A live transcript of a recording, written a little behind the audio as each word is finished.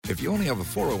If you only have a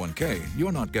 401k,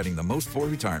 you're not getting the most for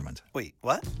retirement. Wait,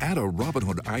 what? Add a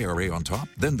Robinhood IRA on top,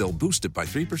 then they'll boost it by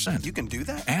 3%. You can do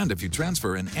that? And if you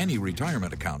transfer in any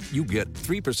retirement account, you get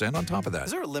 3% on top of that.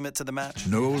 Is there a limit to the match?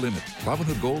 No limit.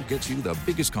 Robinhood Gold gets you the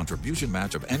biggest contribution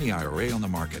match of any IRA on the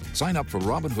market. Sign up for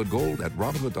Robinhood Gold at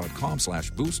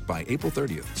Robinhood.com/boost by April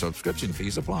 30th. Subscription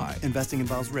fees apply. Investing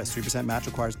involves risk. 3% match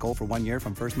requires gold for 1 year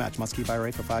from first match. Must keep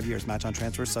IRA for 5 years. Match on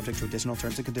transfers subject to additional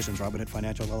terms and conditions. Robinhood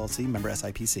Financial LLC, member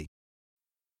SIPC.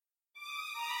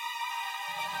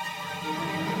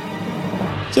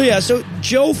 So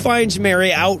Joe finds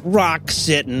Mary out rock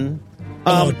sitting.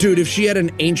 Dude, if she had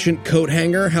an ancient coat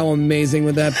hanger, how amazing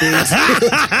would that be?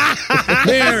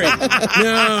 Mary,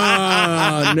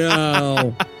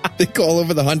 no. They call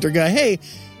over the hunter guy. Hey,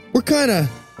 we're kind of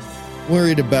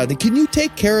worried about it. Can you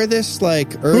take care of this,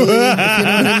 like, early, if you know what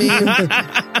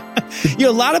I mean?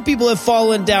 A lot of people have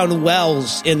fallen down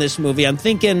wells in this movie. I'm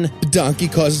thinking... The donkey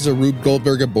causes a Rube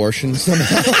Goldberg abortion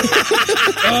somehow.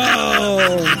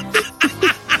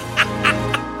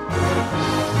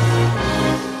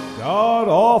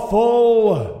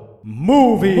 God-awful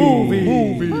movie.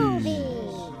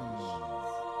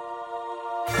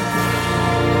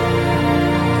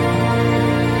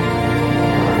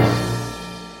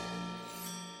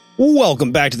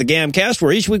 Welcome back to the Gamcast,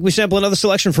 where each week we sample another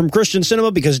selection from Christian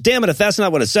cinema, because damn it if that's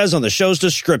not what it says on the show's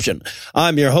description.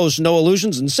 I'm your host, Noah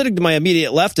Illusions, and sitting to my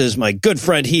immediate left is my good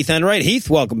friend Heath Enright. Heath,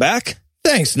 welcome back.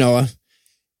 Thanks, Noah.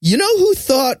 You know who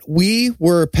thought we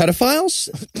were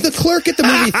pedophiles? The clerk at the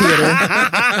movie theater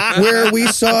where we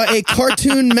saw a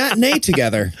cartoon matinee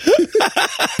together.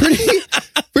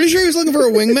 Pretty sure he was looking for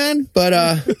a wingman, but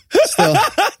still,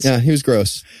 yeah, he was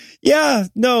gross. Yeah,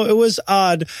 no, it was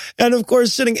odd. And of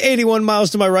course, sitting 81 miles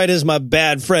to my right is my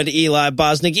bad friend Eli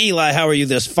Bosnick. Eli, how are you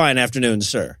this fine afternoon,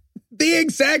 sir? The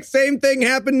exact same thing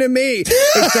happened to me.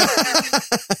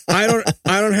 Except I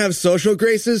don't have social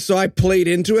graces, so I played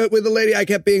into it with the lady. I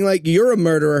kept being like, "You're a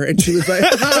murderer," and she was like,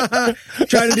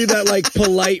 trying to do that like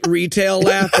polite retail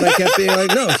laugh, but I kept being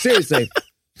like, "No, seriously,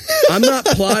 I'm not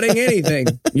plotting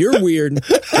anything. You're weird.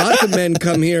 Lots of men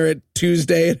come here at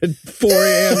Tuesday at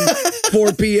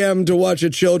 4 p.m. to watch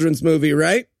a children's movie,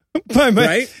 right?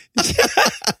 Right?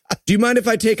 Do you mind if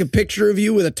I take a picture of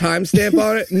you with a timestamp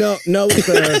on it? No,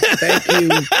 sir. Thank you.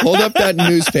 Hold up that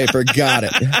newspaper. Got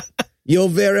it. You're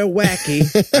very wacky.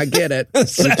 I get it.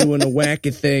 You're doing a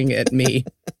wacky thing at me.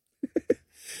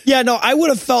 Yeah, no, I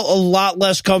would have felt a lot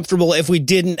less comfortable if we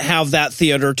didn't have that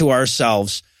theater to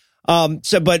ourselves.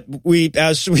 But we,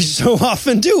 as we so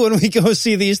often do when we go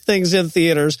see these things in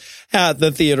theaters, had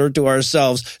the theater to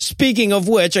ourselves. Speaking of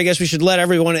which, I guess we should let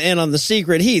everyone in on the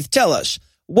secret. Heath, tell us,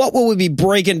 what will we be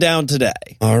breaking down today?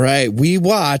 All right, we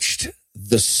watched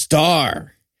The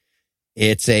Star.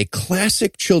 It's a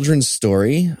classic children's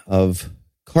story of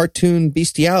cartoon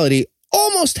bestiality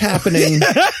almost happening,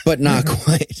 but not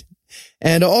quite.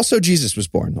 And also Jesus was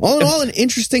born. All in all, an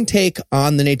interesting take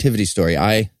on the nativity story.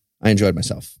 I enjoyed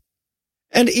myself.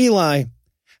 And Eli,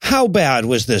 how bad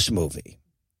was this movie?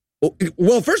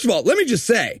 Well, first of all, let me just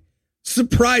say,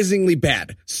 surprisingly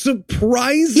bad.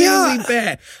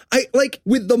 Bad. I like,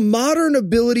 with the modern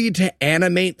ability to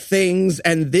animate things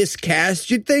and this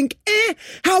cast, you'd think,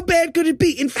 how bad could it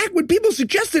be? In fact, when people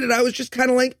suggested it, I was just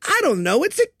kind of like, I don't know,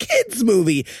 it's a kid's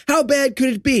movie. How bad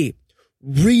could it be?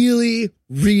 Really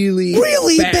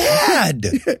bad.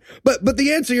 But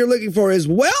the answer you're looking for is,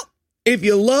 well, if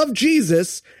you love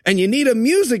Jesus and you need a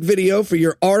music video for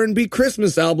your R&B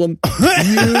Christmas album,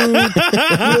 you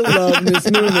will love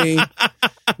this movie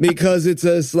because it's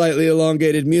a slightly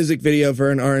elongated music video for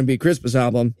an R&B Christmas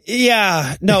album.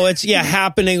 Yeah, no, it's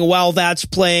happening while that's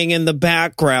playing in the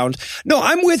background. No,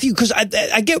 I'm with you because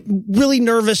I get really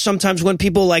nervous sometimes when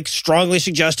people like strongly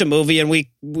suggest a movie and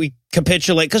we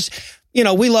capitulate because, you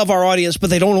know, we love our audience, but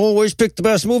they don't always pick the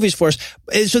best movies for us.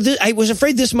 So I was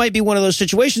afraid this might be one of those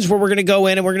situations where we're going to go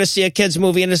in and we're going to see a kid's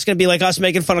movie and it's going to be like us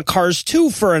making fun of Cars 2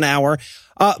 for an hour.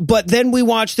 But then we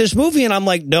watch this movie and I'm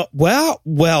like, no, well,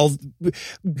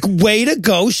 way to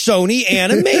go, Sony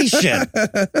Animation.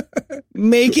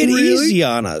 Make it easy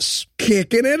on us.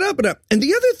 Kicking it up and up. And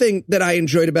the other thing that I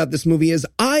enjoyed about this movie is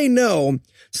I know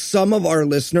some of our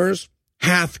listeners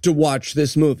have to watch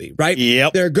this movie, right?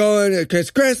 Yep. They're going,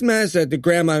 it's Christmas at the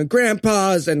grandma and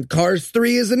grandpa's and Cars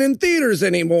 3 isn't in theaters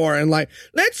anymore. And like,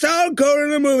 let's all go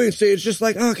to the movie. So it's just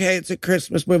like, okay, it's a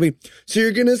Christmas movie. So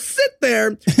you're going to sit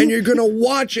there and you're going to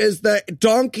watch as the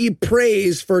donkey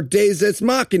prays for Deus Ex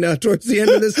Machina towards the end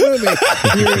of this movie.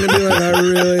 You're going to be like, I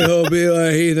really hope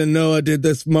Eli, Heath, and Noah did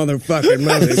this motherfucking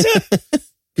movie.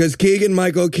 Because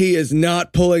Keegan-Michael Key is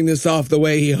not pulling this off the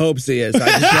way he hopes he is.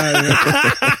 I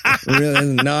just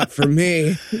Really not for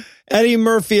me. Eddie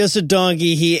Murphy as a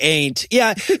donkey, he ain't.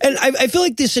 Yeah, and I feel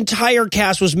like this entire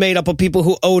cast was made up of people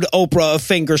who owed Oprah a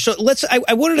finger. So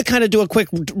I wanted to kind of do a quick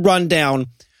rundown,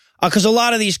 because a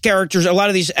lot of these characters, a lot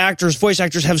of these actors, voice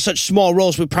actors, have such small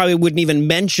roles, we probably wouldn't even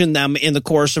mention them in the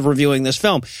course of reviewing this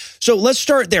film. So let's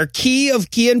start there. Key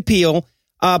of Key and Peele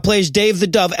plays Dave the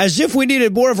Dove, as if we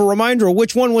needed more of a reminder of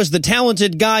which one was the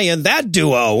talented guy in that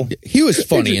duo. He was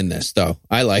funny in this, though.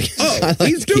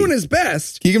 He's doing his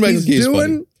best. He's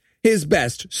doing his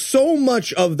best. So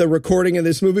much of the recording of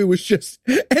this movie was just,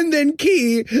 and then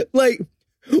Key, like,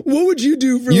 what would you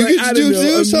do for you like, I don't know,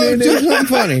 do something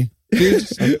funny?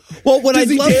 Well, what I'd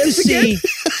love to see,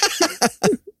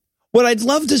 what I'd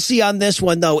love to see on this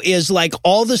one though is like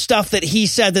all the stuff that he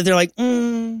said that they're like,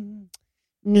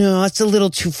 no, it's a little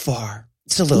too far.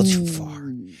 It's a little too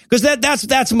far. Because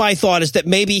that's my thought, is that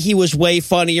maybe he was way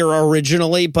funnier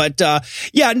originally. But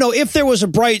if there was a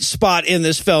bright spot in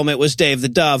this film, it was Dave the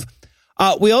Dove.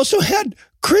 We also had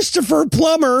Christopher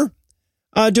Plummer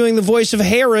doing the voice of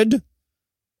Herod.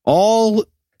 All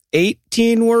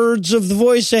 18 words of the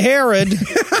voice of Herod.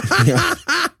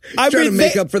 Trying to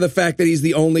make up for the fact that he's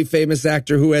the only famous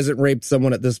actor who hasn't raped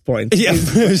someone at this point. Yeah.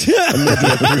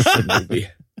 Movie.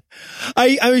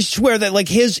 I swear that like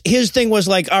his thing was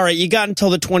like, all right, you got until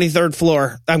the 23rd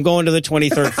floor. I'm going to the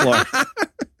 23rd floor.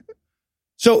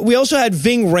 So we also had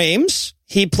Ving Rhames.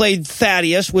 He played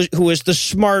Thaddeus, who is the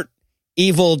smart,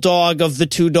 evil dog of the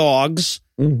two dogs.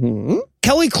 Mm-hmm.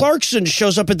 Kelly Clarkson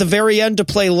shows up at the very end to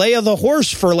play Leia the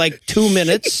horse for like 2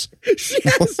 minutes. She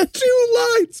has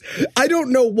 2 lines. I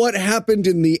don't know what happened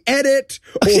in the edit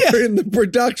or in the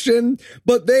production,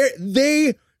 but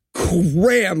they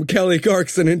cram Kelly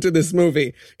Clarkson into this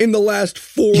movie. In the last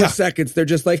 4 seconds, they're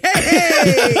just like,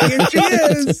 hey, here she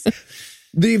is.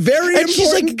 The very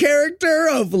important character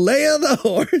of Leia the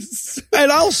horse.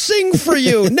 And I'll sing for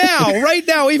you now, right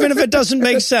now, even if it doesn't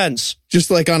make sense.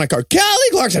 Just like on a car. Kelly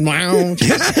Clarkson. Wow.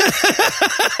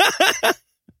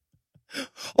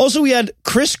 Also, we had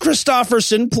Chris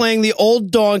Christopherson playing the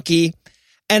old donkey.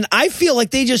 And I feel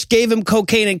like they just gave him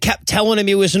cocaine and kept telling him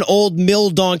he was an old mill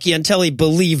donkey until he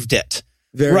believed it.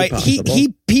 Very possible.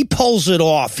 He pulls it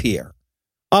off here.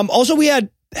 Also, we had,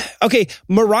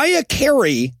 Mariah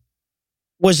Carey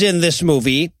was in this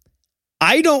movie.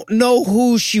 I don't know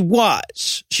who she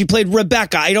was. She played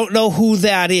Rebecca. I don't know who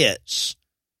that is.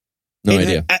 No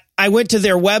idea. I went to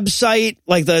their website,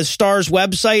 like the Star's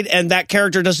website, and that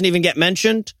character doesn't even get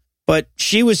mentioned, but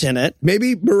she was in it.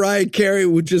 Maybe Mariah Carey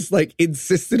would just like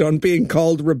insisted on being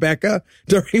called Rebecca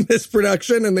during this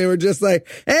production, and they were just like,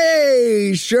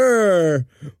 hey, sure,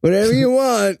 whatever you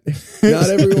want. Not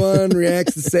everyone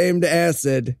reacts the same to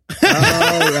acid. All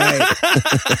right.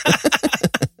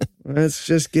 Let's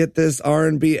just get this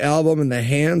R&B album in the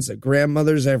hands of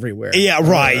grandmothers everywhere. Yeah,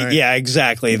 right. Yeah,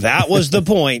 exactly. That was the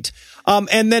point.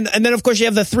 And then of course you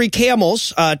have the 3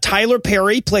 camels. Tyler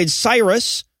Perry played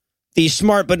Cyrus, the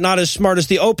smart but not as smart as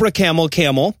the Oprah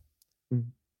camel.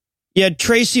 You had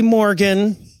Tracy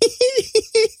Morgan.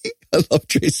 I love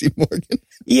Tracy Morgan.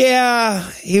 Yeah,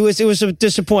 it was a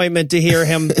disappointment to hear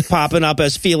him popping up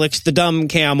as Felix the dumb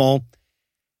camel.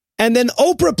 And then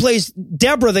Oprah plays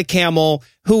Deborah the camel,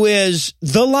 who is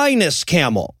the Linus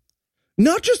camel.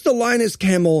 Not just the Linus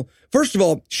camel. First of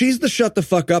all, she's the shut the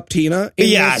fuck up Tina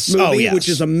in this movie, which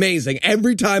is amazing.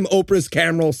 Every time Oprah's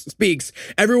camel speaks,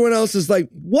 everyone else is like,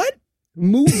 what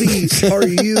movie are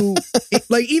you?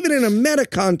 Like, even in a meta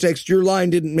context, your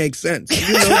line didn't make sense.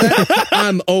 You know that?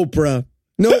 I'm Oprah.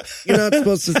 Nope, you're not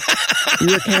supposed to.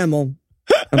 You're a camel.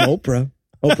 I'm Oprah.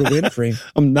 Oprah Winfrey.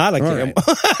 I'm not a camel.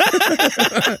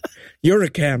 Right. You're a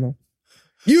camel.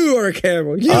 You are a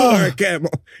camel. You are a camel.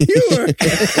 You are a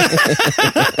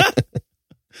camel.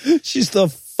 She's the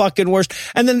fucking worst.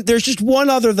 And then there's just one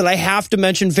other that I have to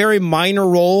mention, very minor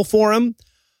role for him.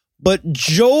 But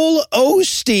Joel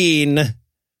Osteen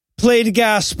played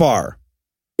Gaspar.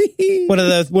 one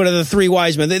of the 3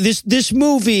 wise men. This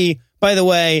movie, by the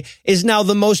way, is now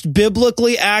the most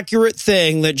biblically accurate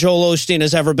thing that Joel Osteen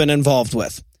has ever been involved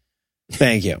with.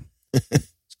 Thank you.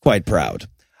 Quite proud.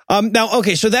 Now,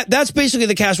 okay, so that's basically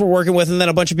the cast we're working with, and then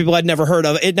a bunch of people I'd never heard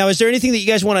of. Now, is there anything that you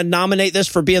guys want to nominate this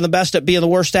for being the best at being the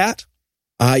worst at?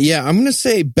 Yeah, I'm going to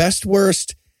say best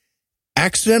worst,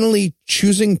 accidentally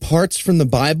choosing parts from the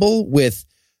Bible with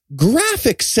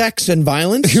graphic sex and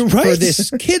violence for this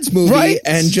kids movie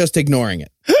and just ignoring it.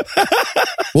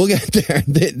 We'll get there.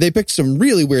 They picked some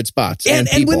really weird spots. And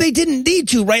when they didn't need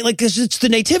to, right? Like, because it's the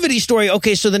nativity story.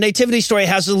 Okay, so the nativity story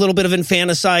has a little bit of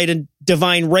infanticide and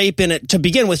divine rape in it to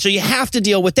begin with. So you have to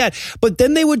deal with that. But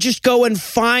then they would just go and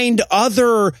find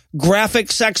other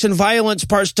graphic sex and violence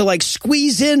parts to like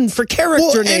squeeze in for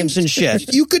character names and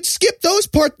shit. You could skip those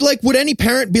parts. Like, would any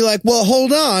parent be like, well,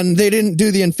 hold on, they didn't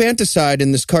do the infanticide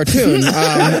in this cartoon.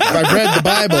 I've read the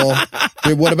Bible.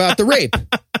 What about the rape?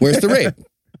 Where's the rape?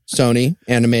 Sony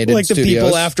Animated Like Studios. the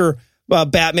people after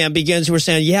Batman Begins who were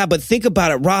saying, yeah, but think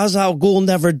about it. Ra's al Ghul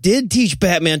never did teach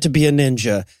Batman to be a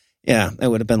ninja. Yeah, it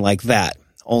would have been like that,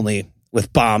 only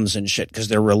with bombs and shit because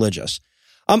they're religious.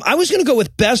 I was going to go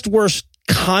with best worst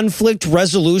conflict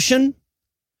resolution.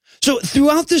 So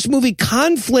throughout this movie,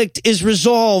 conflict is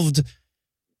resolved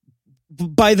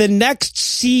by the next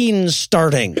scene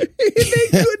starting. They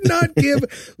could not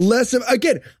give less of...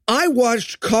 Again, I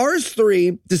watched Cars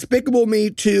 3, Despicable Me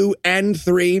 2, and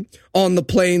 3 on the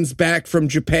planes back from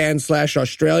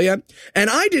Japan/Australia, and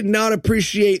I did not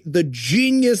appreciate the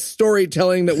genius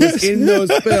storytelling that was in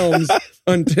those films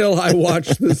until I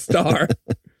watched The Star.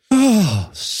 Oh,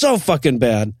 so fucking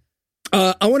bad.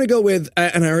 I want to go with,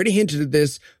 and I already hinted at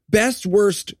this, best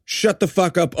worst shut the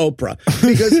fuck up Oprah,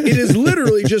 because it is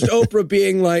literally just Oprah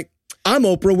being like, I'm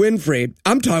Oprah Winfrey.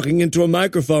 I'm talking into a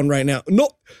microphone right now. No,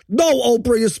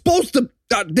 Oprah, you're supposed to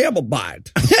damn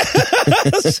abide.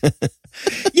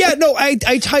 Yeah, no, I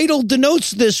titled the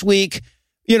notes this week,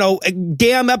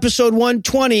 damn episode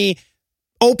 120,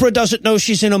 Oprah doesn't know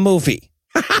she's in a movie.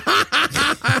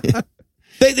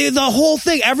 The whole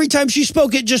thing, every time she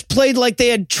spoke, it just played like they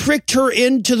had tricked her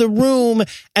into the room,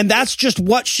 and that's just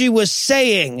what she was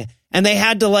saying. And they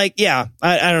had to I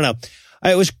don't know.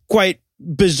 It was quite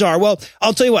bizarre. Well,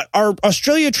 I'll tell you what, our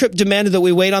Australia trip demanded that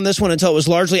we wait on this one until it was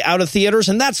largely out of theaters,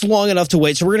 and that's long enough to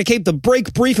wait. So we're going to keep the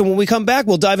break brief, and when we come back,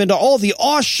 we'll dive into all the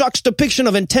aw shucks depiction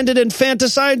of intended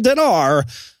infanticide that are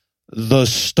The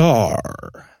Star.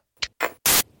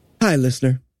 Hi,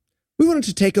 listener. We wanted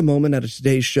to take a moment out of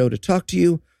today's show to talk to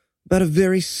you about a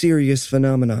very serious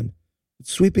phenomenon.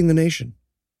 It's sweeping the nation.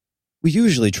 We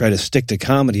usually try to stick to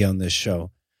comedy on this show,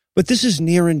 but this is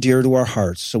near and dear to our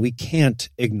hearts, so we can't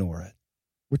ignore it.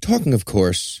 We're talking, of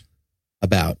course,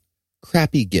 about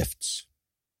crappy gifts.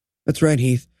 That's right,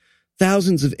 Heath.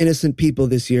 Thousands of innocent people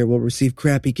this year will receive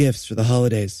crappy gifts for the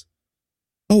holidays.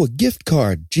 Oh, a gift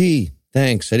card. Gee,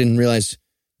 thanks. I didn't realize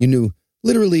you knew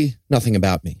literally nothing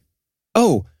about me.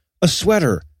 Oh, a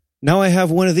sweater. Now I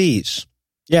have one of these.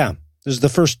 Yeah, this is the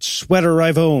first sweater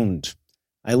I've owned.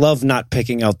 I love not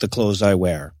picking out the clothes I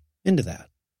wear. Into that.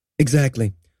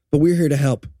 Exactly. But we're here to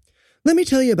help. Let me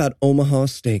tell you about Omaha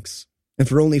Steaks. And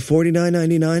for only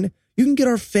 $49.99, you can get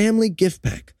our family gift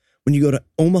pack when you go to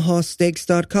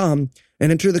omahasteaks.com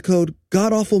and enter the code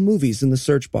GodAwfulMovies in the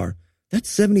search bar.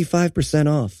 That's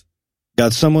 75% off.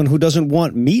 Got someone who doesn't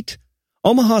want meat?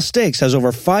 Omaha Steaks has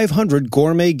over 500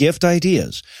 gourmet gift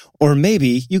ideas. Or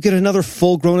maybe you get another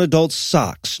full-grown adult's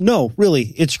socks. No,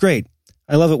 really, it's great.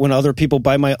 I love it when other people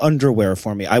buy my underwear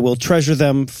for me. I will treasure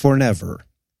them forever.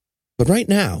 But right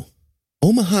now,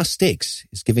 Omaha Steaks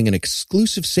is giving an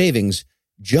exclusive savings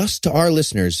just to our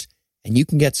listeners, and you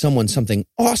can get someone something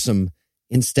awesome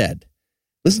instead.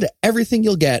 Listen to everything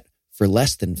you'll get for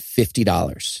less than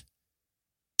 $50.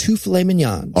 2 filet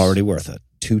mignons. Already worth it.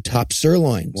 2 top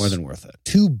sirloins. More than worth it.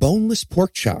 2 boneless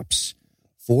pork chops.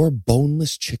 4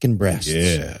 boneless chicken breasts.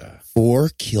 Yeah. 4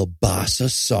 kielbasa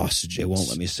sausages. They won't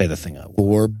let me say the thing I want.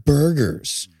 4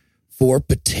 burgers. 4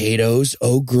 potatoes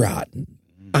au gratin.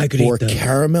 I could 4 eat those.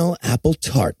 caramel apple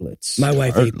tartlets. My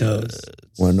wife ate those.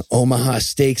 1 Omaha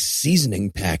Steaks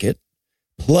seasoning packet.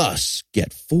 Plus,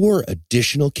 get 4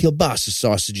 additional kielbasa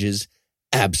sausages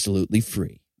absolutely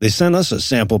free. They sent us a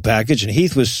sample package, and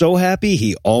Heath was so happy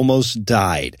he almost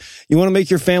died. You want to make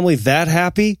your family that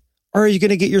happy? Or are you going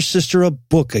to get your sister a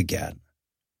book again?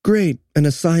 Great, an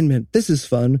assignment. This is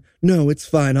fun. No, it's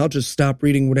fine. I'll just stop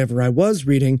reading whatever I was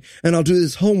reading, and I'll do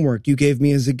this homework you gave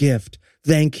me as a gift.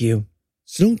 Thank you.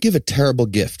 So don't give a terrible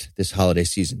gift this holiday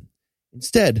season.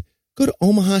 Instead, go to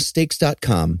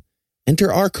omahasteaks.com,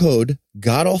 enter our code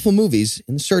GodAwfulMovies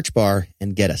in the search bar,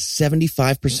 and get a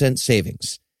 75%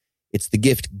 savings. It's the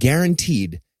gift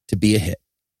guaranteed to be a hit.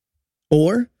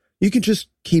 Or you can just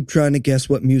keep trying to guess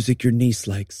what music your niece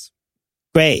likes.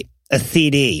 Great, a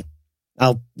CD.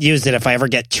 I'll use it if I ever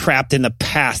get trapped in the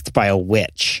past by a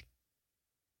witch.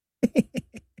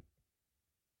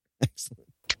 Excellent.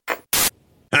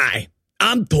 Hi,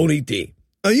 I'm Tony D.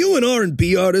 Are you an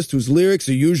R&B artist whose lyrics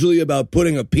are usually about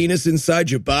putting a penis inside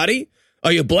your body?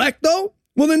 Are you black, though?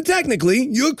 Well, then technically,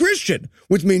 you're Christian,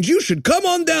 which means you should come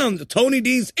on down to Tony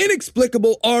D's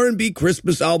Inexplicable R&B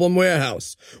Christmas Album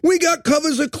Warehouse. We got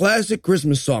covers of classic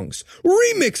Christmas songs,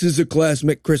 remixes of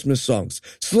classic Christmas songs,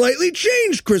 slightly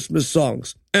changed Christmas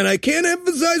songs, and I can't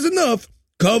emphasize enough,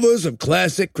 covers of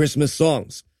classic Christmas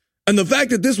songs. And the fact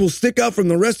that this will stick out from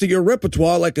the rest of your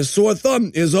repertoire like a sore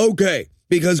thumb is okay,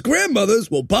 because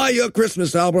grandmothers will buy your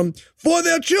Christmas album for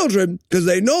their children because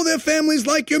they know their families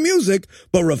like your music,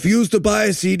 but refuse to buy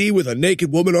a CD with a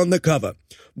naked woman on the cover.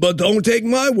 But don't take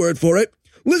my word for it.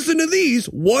 Listen to these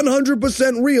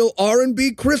 100% real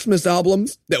R&B Christmas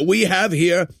albums that we have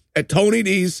here at Tony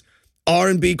D's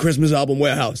R&B Christmas Album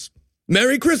Warehouse.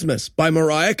 Merry Christmas by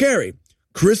Mariah Carey.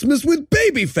 Christmas with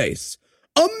Babyface.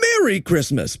 A Merry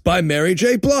Christmas by Mary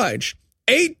J. Blige.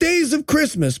 8 Days of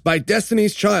Christmas by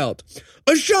Destiny's Child.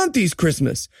 Ashanti's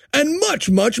Christmas. And much,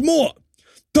 much more.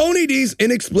 Tony D's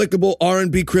inexplicable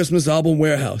R&B Christmas Album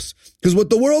Warehouse. Because what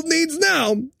the world needs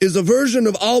now is a version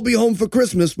of I'll Be Home for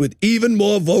Christmas with even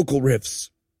more vocal riffs.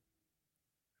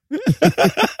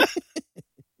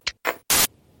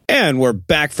 And we're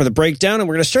back for the breakdown, and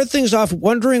we're going to start things off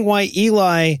wondering why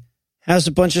Eli has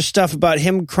a bunch of stuff about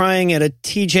him crying at a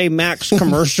TJ Maxx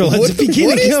commercial at the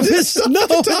beginning of his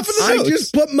notes. I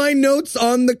just put my notes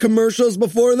on the commercials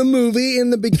before the movie in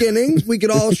the beginning. We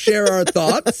could all share our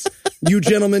thoughts. You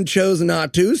gentlemen chose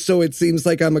not to, so it seems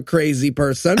like I'm a crazy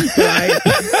person.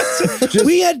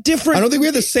 We had different... I don't think we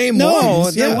had the same No,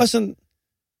 ones. that wasn't...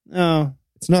 No.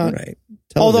 It's not. Right.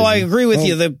 Although I agree with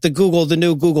you, the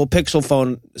new Google Pixel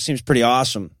phone seems pretty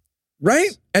awesome. Right?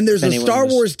 And there's a Star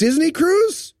Wars Disney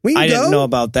cruise. We can I didn't know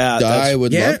about that. I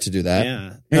would love to do that.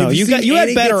 Yeah. No, you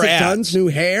had better ads. New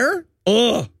hair?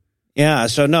 Ugh. Yeah,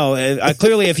 so no,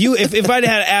 clearly if I'd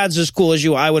had ads as cool as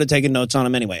you, I would have taken notes on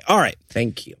them anyway. All right.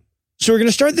 Thank you. So we're going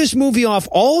to start this movie off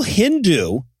all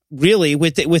Hindu, really,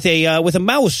 with a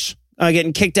mouse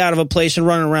getting kicked out of a place and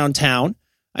running around town.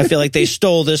 I feel like they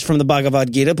stole this from the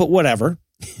Bhagavad Gita, but whatever.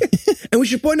 And we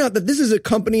should point out that this is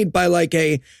accompanied by like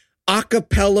a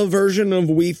cappella version of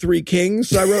We Three Kings.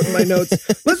 So I wrote in my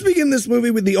notes, let's begin this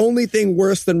movie with the only thing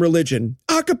worse than religion.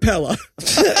 Acapella.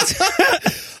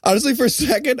 Honestly, for a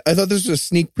second, I thought this was a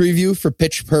sneak preview for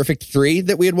Pitch Perfect 3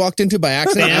 that we had walked into by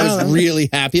accident. I was really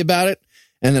happy about it.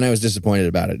 And then I was disappointed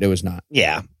about it. It was not.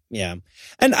 Yeah. Yeah.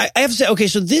 And I have to say, okay,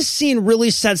 so this scene really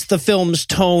sets the film's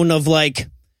tone of like,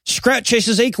 Scrat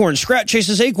chases acorn, Scrat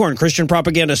chases acorn, Christian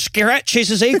propaganda, Scrat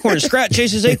chases acorn, Scrat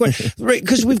chases acorn. Right,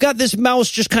 because we've got this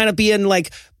mouse just kind of being like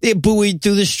buoyed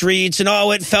through the streets and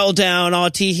it fell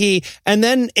down, tee-hee. And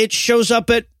then it shows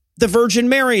up at the Virgin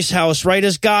Mary's house, right,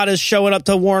 as God is showing up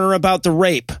to warn her about the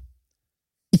rape.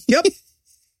 Yep.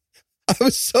 I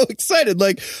was so excited.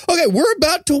 Like, okay, we're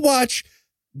about to watch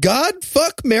God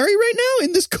fuck Mary right now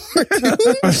in this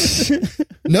cartoon?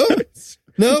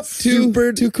 Nope.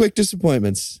 Two quick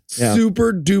disappointments. Yeah.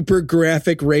 Super duper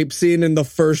graphic rape scene in the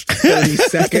first 30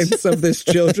 seconds of this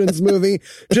children's movie.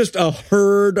 Just a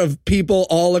herd of people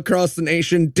all across the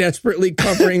nation desperately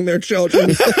covering their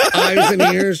children's eyes and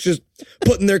ears, just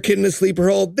putting their kid in a sleeper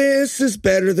hold. This is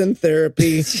better than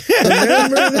therapy.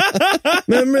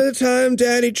 Remember the time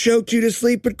Daddy choked you to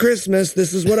sleep at Christmas?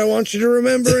 This is what I want you to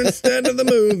remember instead of the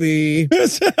movie.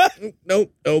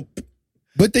 Nope.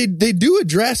 But they do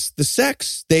address the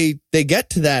sex. They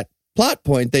get to that plot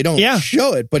point. They don't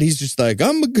show it, but he's just like,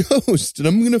 I'm a ghost and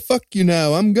I'm going to fuck you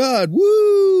now. I'm God.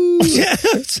 Woo!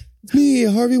 It's me,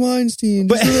 Harvey Weinstein.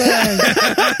 Just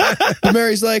relax. And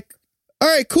Mary's like, all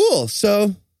right, cool.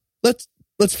 So let's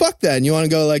fuck that. And you want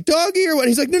to go like doggy or what?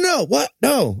 He's like, no, what?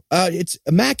 No, it's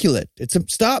immaculate.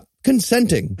 Stop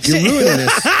consenting. You're ruining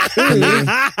this for me.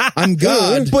 I'm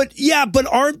God. But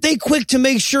aren't they quick to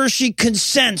make sure she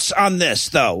consents on this,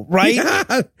 though, right?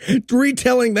 Yeah.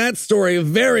 Retelling that story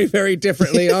very, very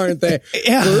differently, aren't they?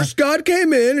 Yeah. First, God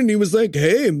came in and he was like,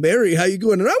 hey, Mary, how you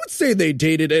going? And I would say they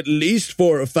dated at least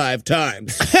 4 or 5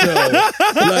 times. So,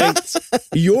 like,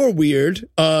 you're weird,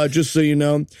 just so you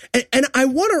know. And I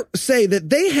want to say that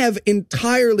they have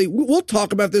entirely, we'll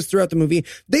talk about this throughout the movie,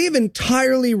 they have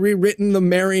entirely rewritten the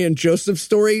Mary and Joseph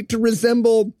story to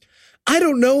resemble, I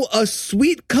don't know, a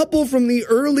sweet couple from the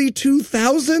early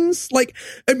 2000s, like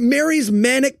Mary's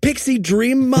manic pixie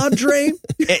dream madre.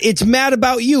 It's Mad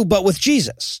About You, but with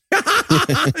Jesus.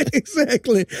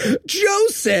 Exactly.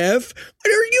 Joseph, are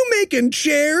you making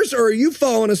chairs or are you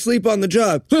falling asleep on the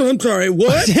job? I'm sorry,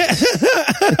 what?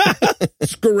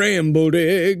 Scrambled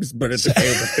eggs, but it's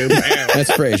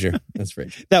That's Frasier.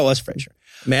 That was Frasier.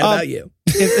 Mad about you.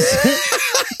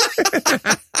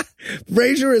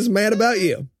 Frasier is mad about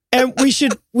you. And we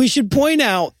should point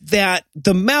out that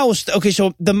the mouse,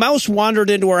 so the mouse wandered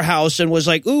into her house and was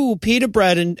like, ooh, pita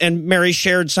bread, and Mary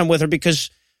shared some with her because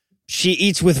she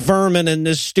eats with vermin and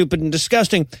is stupid and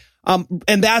disgusting.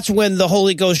 And that's when the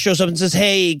Holy Ghost shows up and says,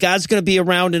 hey, God's going to be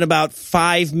around in about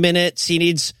 5 minutes. He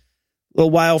needs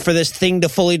little while for this thing to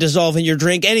fully dissolve in your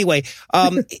drink. Anyway,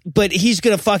 but he's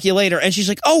going to fuck you later. And she's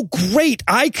like, oh, great.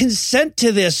 I consent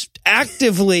to this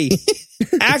actively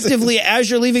as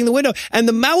you're leaving the window. And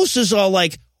the mouse is all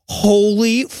like,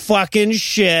 holy fucking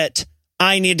shit.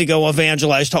 I need to go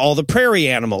evangelize to all the prairie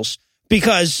animals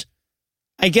because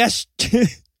I guess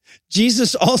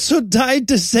Jesus also died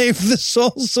to save the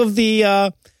souls of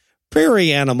the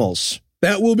prairie animals.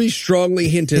 That will be strongly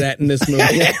hinted at in this movie.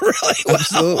 It really will.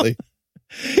 Absolutely.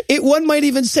 One might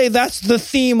even say that's the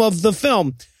theme of the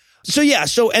film.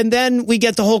 So and then we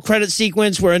get the whole credit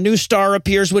sequence where a new star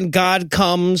appears when God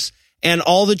comes, and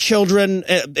all the children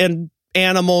and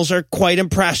animals are quite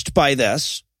impressed by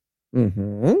this.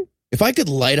 Mm-hmm. If I could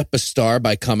light up a star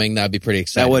by coming, that'd be pretty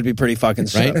exciting. That would be pretty fucking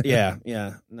sick. Right?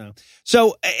 Yeah, no.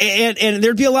 So, and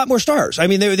there'd be a lot more stars. I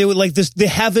mean, they would like this, the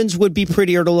heavens would be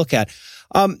prettier to look at.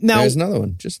 Now there's another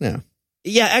one just now.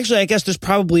 Yeah, actually, I guess there's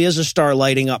probably is a star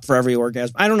lighting up for every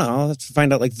orgasm. I don't know. I'll have to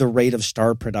find out like the rate of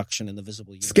star production in the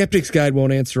visible universe. Skeptics Guide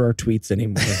won't answer our tweets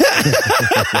anymore.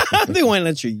 They won't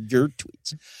answer your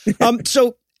tweets.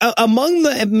 So among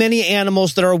the many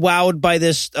animals that are wowed by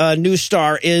this new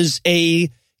star is a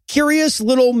curious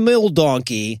little mill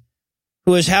donkey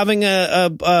who is having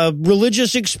a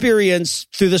religious experience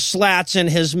through the slats in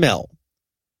his mill.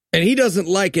 And he doesn't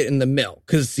like it in the mill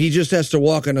because he just has to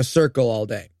walk in a circle all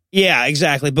day. Yeah,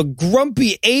 exactly. But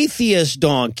grumpy atheist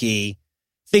donkey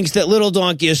thinks that little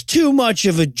donkey is too much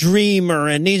of a dreamer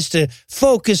and needs to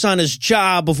focus on his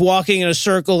job of walking in a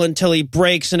circle until he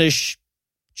breaks and is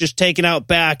just taken out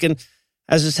back and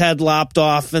has his head lopped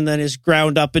off and then is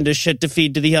ground up into shit to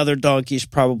feed to the other donkeys,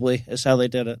 probably, is how they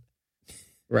did it.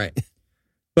 Right.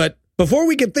 But before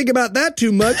we can think about that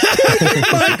too much,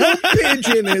 Michael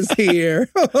Pigeon is here.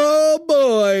 Oh,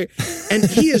 boy. And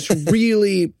he is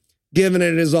really giving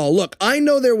it his all. Look, I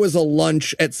know there was a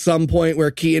lunch at some point where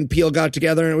Key and Peele got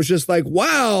together and it was just like,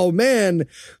 wow, man,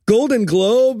 Golden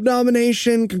Globe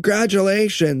nomination.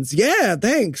 Congratulations. Yeah,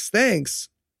 thanks.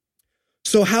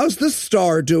 So how's the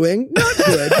star doing? Not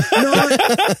good.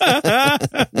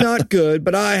 Not good,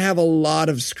 but I have a lot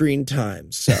of screen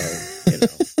time, so, you know.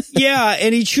 Yeah,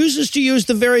 and he chooses to use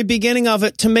the very beginning of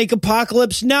it to make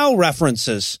Apocalypse Now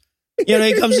references. You know,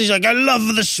 he comes, he's like, I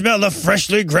love the smell of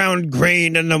freshly ground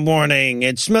grain in the morning.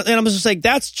 And I'm just like,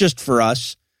 that's just for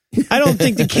us. I don't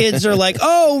think the kids are like,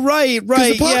 oh, right.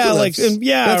 Yeah, like,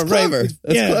 yeah, that's right. clever.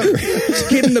 That's clever. This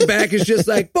kid in the back is just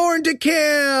like, born to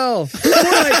kill.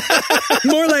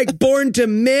 More like born to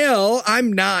mill.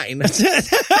 I'm 9. That's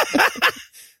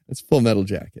Full Metal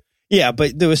Jacket. Yeah,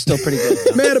 but it was still pretty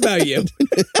good. Mad about you.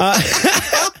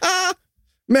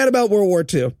 Mad about World War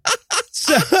II.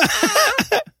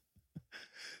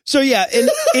 So yeah, and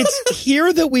it's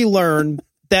here that we learn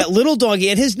that little doggy,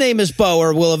 and his name is Bo,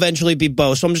 or will eventually be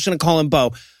Bo, so I'm just going to call him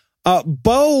Bo.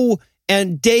 Bo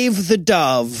and Dave the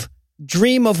Dove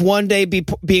dream of one day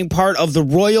being part of the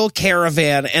royal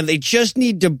caravan, and they just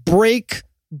need to break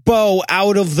Bo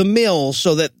out of the mill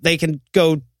so that they can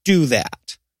go do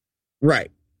that.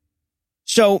 Right.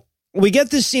 So we get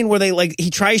this scene where he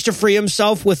tries to free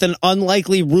himself with an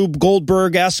unlikely Rube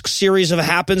Goldberg-esque series of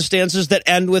happenstances that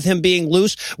end with him being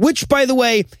loose, which, by the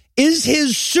way, is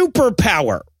his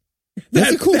superpower.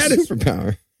 That's a cool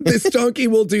superpower. This donkey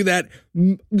will do that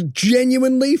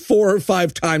genuinely 4 or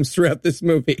 5 times throughout this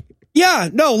movie. Yeah,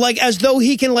 no, like as though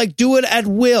he can do it at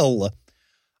will.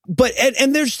 But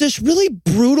and there's this really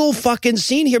brutal fucking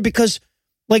scene here because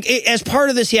as part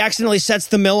of this, he accidentally sets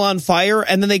the mill on fire,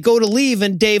 and then they go to leave,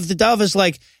 and Dave the Dove is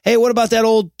like, hey, what about that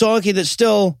old donkey that's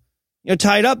still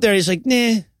tied up there? And he's like,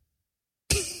 nah.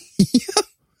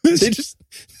 They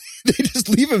just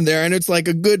leave him there, and it's like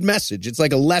a good message. It's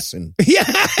like a lesson. Yeah,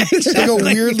 exactly. It's like a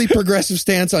weirdly progressive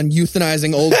stance on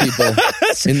euthanizing old people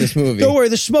in this movie. Don't worry,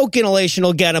 the smoke inhalation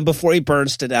will get him before he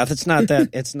burns to death. It's not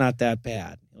that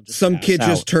bad. Some kid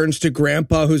just turns to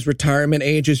grandpa whose retirement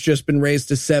age has just been raised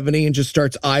to 70 and just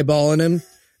starts eyeballing him,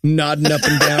 nodding up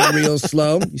and down real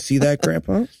slow. You see that,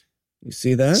 grandpa? You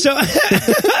see that? So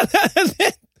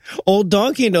old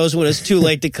donkey knows when it's too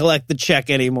late to collect the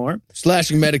check anymore.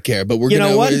 Slashing Medicare, but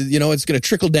it's going to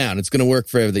trickle down. It's going to work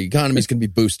for the economy's going to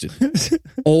be boosted.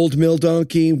 Old mill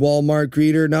donkey, Walmart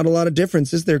greeter, not a lot of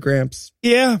difference, is there, Gramps?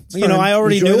 Yeah, I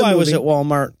already knew I was at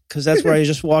Walmart because that's where I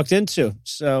just walked into.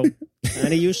 So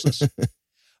kind of useless.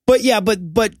 But yeah, but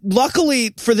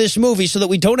luckily for this movie, so that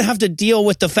we don't have to deal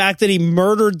with the fact that he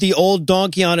murdered the old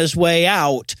donkey on his way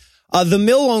out, the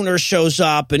mill owner shows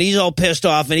up and he's all pissed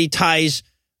off and he ties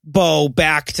Bo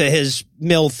back to his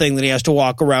mill thing that he has to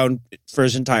walk around for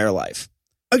his entire life.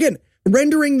 Again,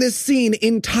 rendering this scene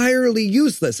entirely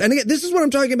useless. And again, this is what I'm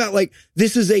talking about. Like,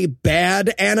 this is a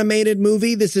bad animated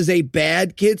movie. This is a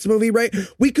bad kids movie, right?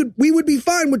 We would be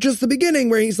fine with just the beginning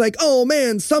where he's like, oh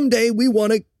man, someday we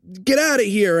want to get out of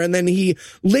here. And then he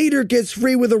later gets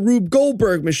free with a Rube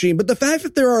Goldberg machine. But the fact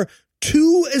that there are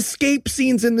 2 escape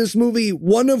scenes in this movie,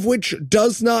 one of which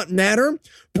does not matter,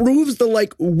 proves the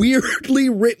like weirdly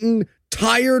written,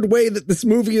 tired way that this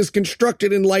movie is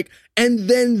constructed in like, and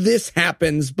then this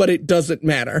happens, but it doesn't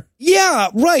matter. Yeah,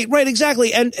 right,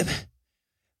 exactly. And,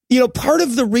 you know, part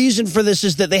of the reason for this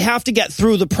is that they have to get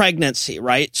through the pregnancy,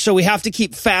 right? So we have to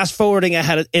keep fast forwarding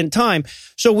ahead in time.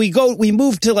 So we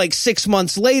move to like 6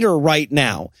 months later right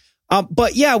now.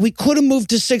 But yeah, we could have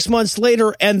moved to 6 months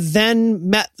later and then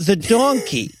met the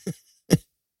donkey,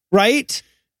 right?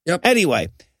 Yep. Anyway,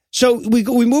 so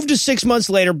we moved to 6 months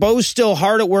later. Bo's still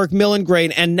hard at work milling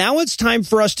grain, and now it's time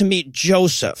for us to meet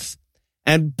Joseph.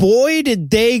 And boy, did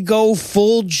they go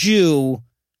full Jew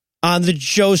on the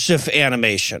Joseph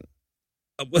animation.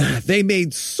 They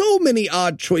made so many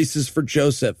odd choices for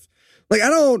Joseph. Like,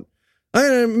 I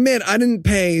admit I didn't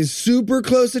pay super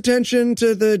close attention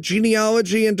to the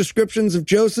genealogy and descriptions of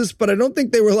Joseph, but I don't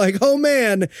think they were like, oh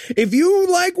man, if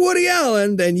you like Woody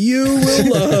Allen, then you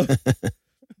will love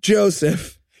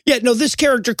Joseph. Yeah, no, this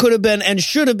character could have been and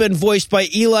should have been voiced by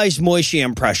Eli's Moishe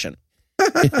impression.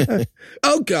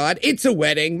 Oh God, it's a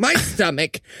wedding. My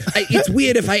stomach. It's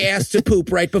weird if I ask to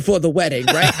poop right before the wedding,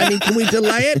 right? I mean, can we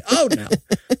delay it? Oh no.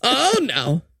 Oh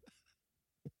no.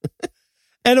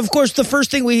 And of course, the first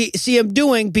thing we see him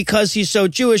doing, because he's so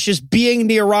Jewish, is being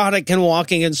neurotic and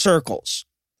walking in circles.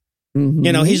 Mm-hmm.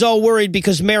 You know, he's all worried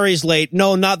because Mary's late.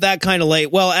 No, not that kind of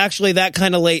late. Well, actually, that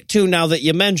kind of late, too, now that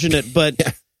you mention it. But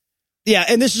yeah,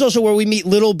 and this is also where we meet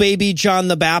little baby John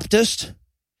the Baptist.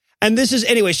 And this is,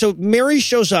 anyway, so Mary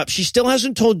shows up. She still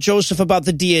hasn't told Joseph about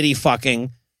the deity fucking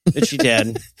that she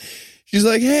did. She's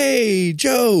like, hey,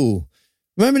 Joe,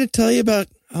 remind me to tell you about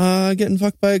getting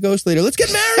fucked by a ghost later. Let's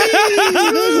get married.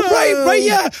 right,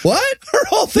 yeah. What? Her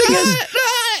whole thing is...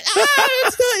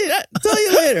 tell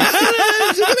you later.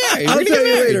 I'll tell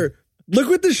you later. Look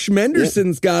what the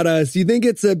Schmendersons got us. You think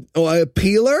it's a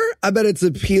peeler? I bet it's a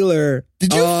peeler.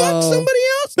 Did you fuck somebody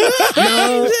else?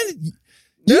 No.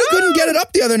 You couldn't get it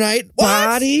up the other night.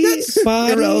 Body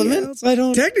irrelevant. I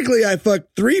don't. Technically, I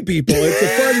fucked 3 people. It's a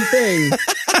fun thing.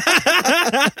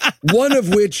 One of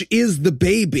which is the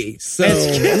baby. So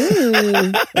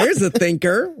there's a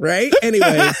thinker, right?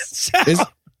 Anyways, well,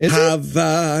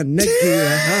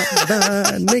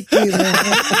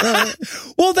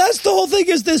 that's the whole thing.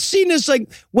 Is this scene is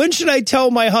like, when should I tell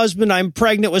my husband I'm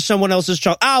pregnant with someone else's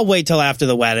child? I'll wait till after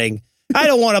the wedding. I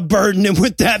don't want to burden him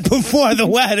with that before the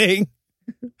wedding.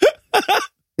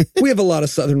 We have a lot of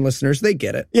Southern listeners. They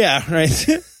get it. Yeah, right.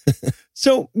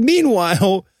 So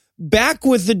meanwhile, back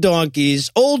with the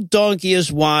donkeys, old donkey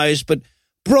is wise, but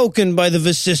broken by the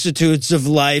vicissitudes of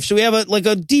life. So we have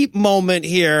a deep moment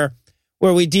here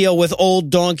where we deal with old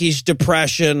donkey's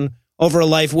depression over a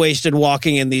life wasted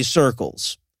walking in these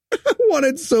circles. I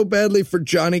wanted so badly for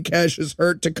Johnny Cash's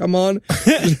Hurt to come on.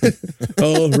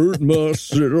 I'll hurt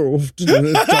myself.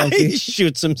 He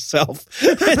shoots himself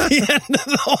at the end of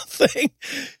the whole thing.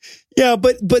 Yeah,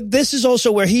 but this is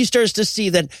also where he starts to see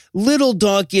that little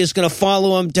donkey is going to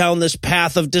follow him down this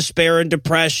path of despair and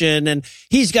depression, and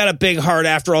he's got a big heart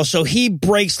after all, so he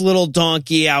breaks little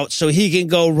donkey out so he can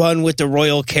go run with the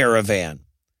royal caravan.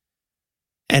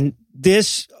 And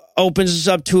this opens us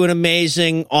up to an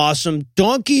amazing, awesome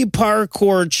donkey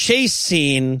parkour chase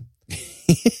scene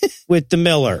with the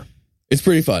Miller. It's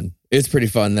pretty fun. It's pretty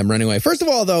fun, them running away. First of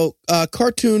all, though,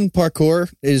 cartoon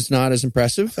parkour is not as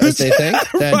impressive as they think.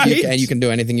 That right? you can do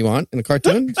anything you want in a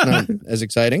cartoon. It's not as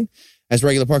exciting as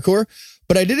regular parkour.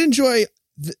 But I did enjoy,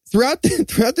 throughout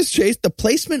this chase, the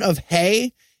placement of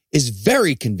hay is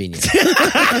very convenient.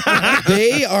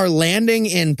 They are landing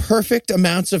in perfect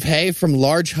amounts of hay from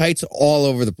large heights all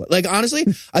over the place. Like, honestly,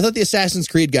 I thought the Assassin's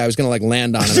Creed guy was going to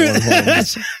land on it at one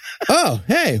point. Oh,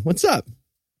 hey, what's up?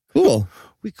 Cool.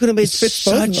 We could have made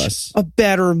such a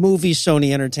better movie,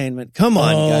 Sony Entertainment. Come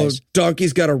on, guys.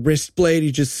 Donkey's got a wrist blade.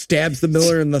 He just stabs the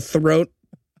Miller in the throat.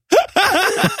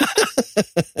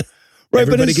 Right,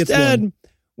 but instead,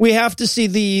 we have to see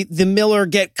the Miller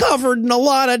get covered in a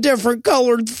lot of different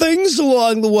colored things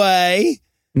along the way.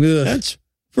 Ugh. That's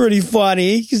pretty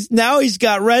funny, because now he's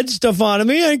got red stuff on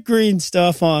him and green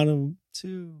stuff on him,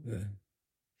 too. Ugh.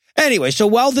 Anyway, so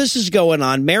while this is going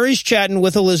on, Mary's chatting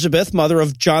with Elizabeth, mother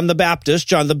of John the Baptist,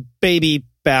 John the baby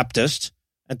Baptist,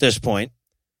 at this point.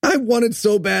 I wanted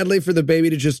so badly for the baby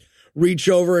to just reach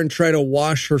over and try to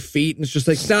wash her feet, and it's just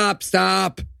like, stop.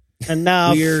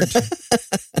 Enough. Weird.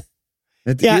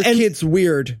 Your kid's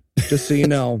weird, just so you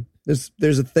know.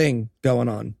 There's a thing going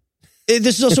on.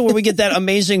 This is also where we get that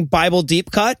amazing Bible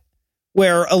deep cut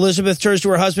where Elizabeth turns to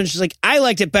her husband. She's like, I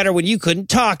liked it better when you couldn't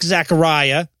talk,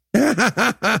 Zechariah.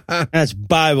 That's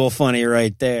Bible funny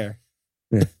right there.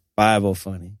 Yeah. Bible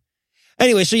funny.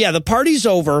 Anyway, so yeah, the party's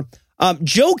over.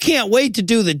 Joe can't wait to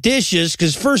do the dishes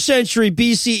because first century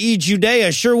BCE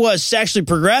Judea sure was sexually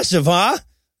progressive, huh?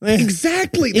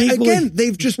 Exactly. Again,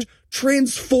 they've just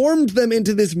transformed them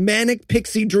into this manic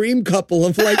pixie dream couple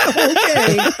of like,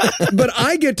 okay, but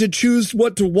I get to choose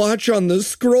what to watch on the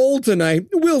scroll tonight.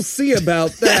 We'll see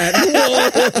about that.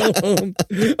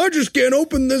 I just can't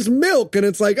open this milk. And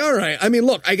it's like, all right. I mean,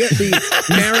 look, I get the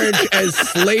marriage as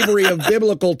slavery of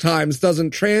biblical times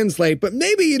doesn't translate, but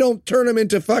maybe you don't turn them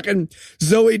into fucking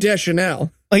Zooey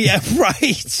Deschanel. Oh, yeah,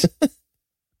 right.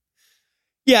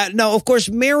 Yeah, no, of course,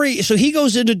 Mary, so he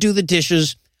goes in to do the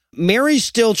dishes. Mary's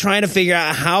still trying to figure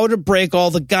out how to break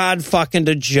all the God fucking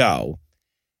to Joe.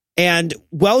 And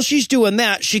while she's doing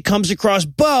that, she comes across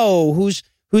Bo,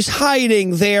 who's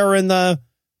hiding there in the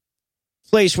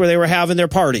place where they were having their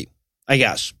party, I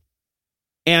guess.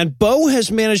 And Bo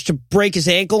has managed to break his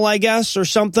ankle, I guess, or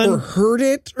something. Or hurt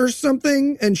it or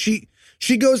something. And she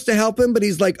goes to help him, but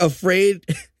he's like afraid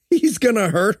he's gonna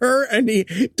hurt her, and he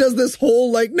does this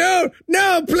whole like, no,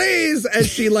 please, as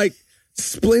she like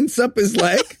splints up his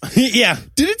leg. Yeah.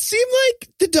 Did it seem like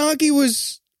the donkey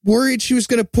was worried she was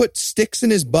going to put sticks in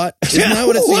his butt? Isn't that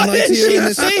what it seemed like to you in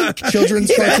this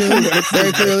children's cartoon?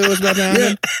 Very clearly was about to happen.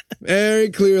 Yeah. Very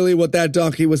clearly what that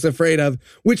donkey was afraid of,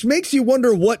 which makes you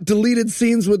wonder what deleted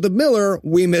scenes with the Miller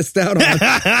we missed out on. I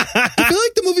feel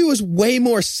like the movie was way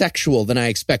more sexual than I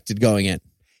expected going in.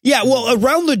 Yeah, well,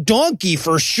 around the donkey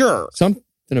for sure. Something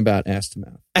about ass to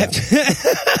mouth.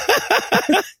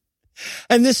 Yeah.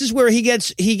 And this is where he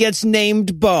gets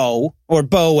named Bo, or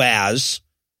Boaz.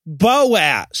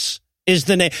 Boaz is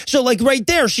the name. So like right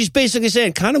there, she's basically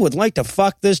saying, kind of would like to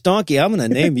fuck this donkey. I'm going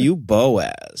to name you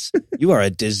Boaz. You are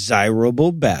a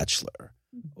desirable bachelor.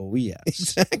 Oh, yes.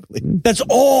 Exactly. That's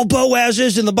all Boaz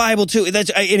is in the Bible, too.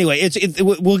 Anyway,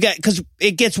 we'll get, because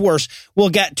it gets worse. We'll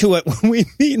get to it when we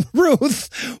meet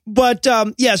Ruth. But,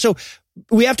 yeah, so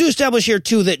we have to establish here,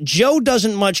 too, that Joe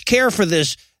doesn't much care for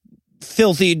this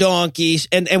filthy donkeys,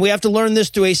 and we have to learn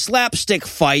this through a slapstick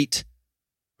fight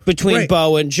between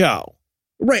Bo and Joe.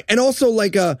 Right, and also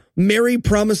like Mary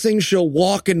promising she'll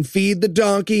walk and feed the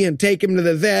donkey and take him to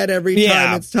the vet every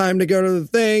time it's time to go to the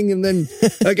thing, and then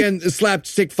again the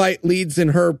slapstick fight leads in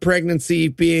her pregnancy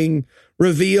being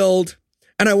revealed,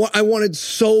 and I wanted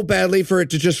so badly for it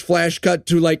to just flash cut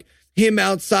to like him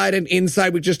outside, and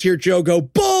inside we just hear Joe go,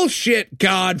 bullshit,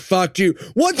 God fucked you.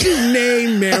 What's his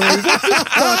name, Mary? What's his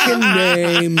fucking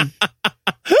name?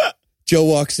 Joe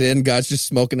walks in, God's just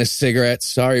smoking a cigarette.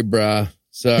 Sorry, brah.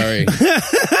 Sorry.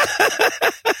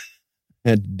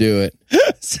 Had to do it.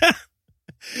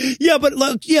 Yeah, but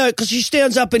look, because she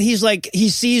stands up and he's like, he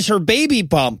sees her baby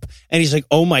bump, and he's like,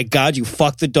 oh my God, you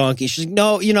fucked the donkey. She's like,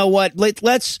 no, you know what?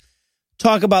 Let's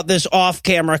talk about this off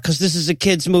camera because this is a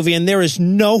kid's movie and there is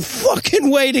no fucking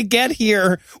way to get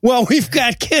here while we've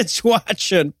got kids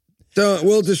watching. So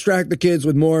we'll distract the kids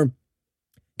with more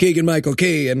Keegan-Michael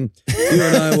Key, and you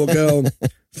and I will go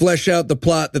flesh out the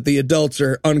plot that the adults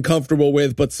are uncomfortable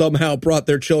with but somehow brought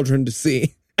their children to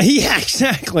see. Yeah,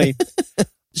 exactly.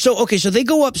 So they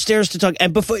go upstairs to talk,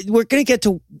 and before we're going to get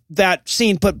to that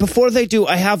scene, but before they do,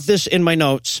 I have this in my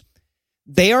notes.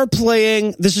 They are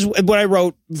playing, this is what I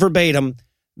wrote verbatim,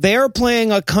 they are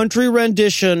playing a country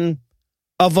rendition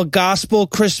of a gospel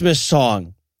Christmas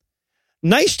song.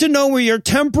 Nice to know where your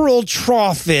temporal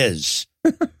trough is.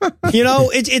 You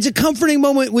know, it's a comforting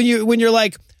moment when you're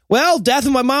like, well, death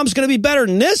of my mom's going to be better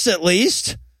than this at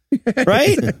least.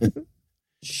 Right?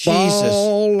 Jesus.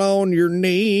 Fall on your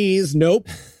knees. Nope.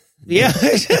 Yeah.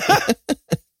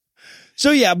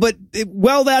 So yeah, but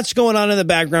while that's going on in the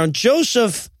background,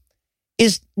 Joseph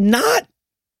is not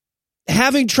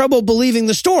having trouble believing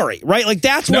the story, right? Like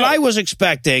that's what I was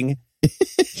expecting.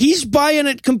 He's buying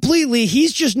it completely.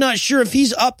 He's just not sure if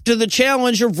he's up to the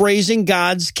challenge of raising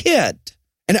God's kid.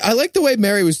 And I like the way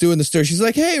Mary was doing the story. She's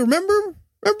like, hey, remember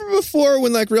before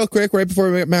when, like, real quick, right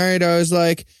before we got married, I was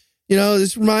like, you know,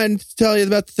 this remind to tell you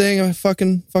about the thing. I'm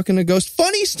fucking a ghost.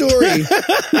 Funny story.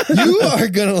 You are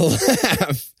gonna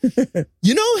laugh.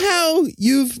 You know how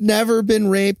you've never been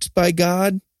raped by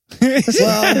God?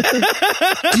 Well,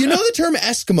 do you know the term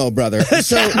Eskimo brother?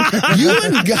 So you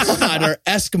and God are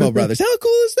Eskimo brothers. How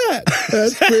cool is that?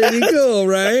 That's pretty cool,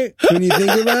 right? When you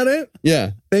think about it.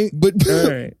 Yeah.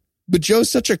 But Joe's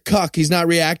such a cuck. He's not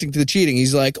reacting to the cheating.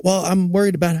 He's like, well, I'm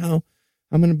worried about how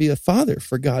I'm going to be a father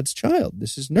for God's child.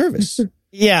 This is nervous.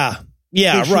 Yeah.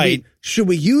 Yeah, right. Should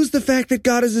we use the fact that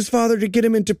God is his father to get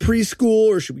him into preschool,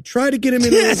 or should we try to get him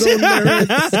into his own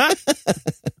merits?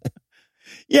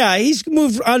 Yeah, he's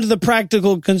moved on to the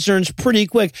practical concerns pretty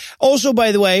quick. Also,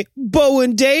 by the way, Bo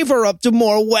and Dave are up to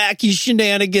more wacky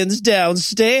shenanigans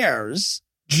downstairs.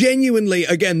 Genuinely,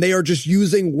 again, they are just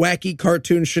using wacky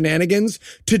cartoon shenanigans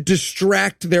to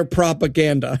distract their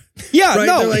propaganda. Yeah, right?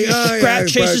 no. Like, Scrat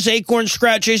chases Acorn,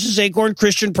 Scrat chases Acorn,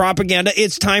 Christian propaganda.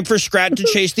 It's time for Scrat to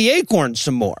chase the Acorn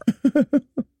some more.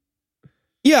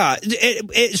 Yeah,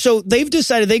 so they've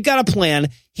decided they've got a plan.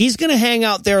 He's going to hang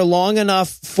out there long enough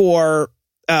for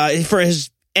his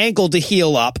ankle to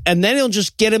heal up, and then he'll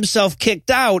just get himself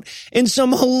kicked out in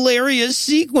some hilarious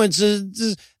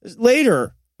sequences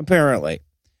later, apparently.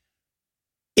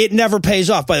 It never pays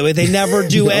off, by the way. They never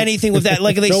do anything with that.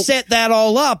 Like, they set that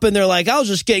all up, and they're like, I'll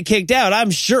just get kicked out. I'm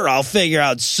sure I'll figure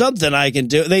out something I can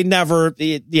do. They never,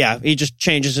 he just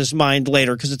changes his mind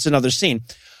later because it's another scene.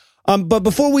 But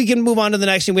before we can move on to the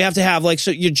next thing, we have to have, like,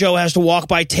 so Joe has to walk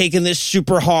by taking this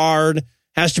super hard,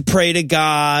 has to pray to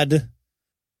God.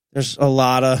 There's a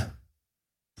lot of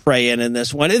praying in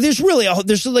this one. There's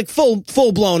like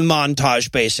full-blown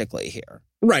montage basically here.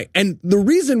 Right. And the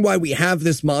reason why we have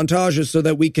this montage is so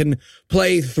that we can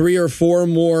play 3 or 4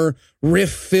 more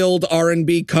riff-filled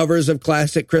R&B covers of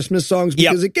classic Christmas songs.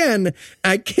 Because again,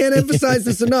 I can't emphasize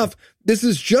this enough. This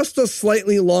is just a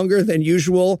slightly longer than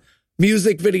usual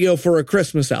music video for a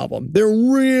Christmas album. They're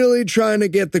really trying to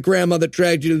get the grandma that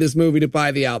dragged you to this movie to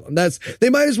buy the album. They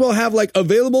might as well have, like,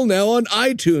 available now on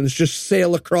iTunes, just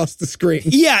sail across the screen.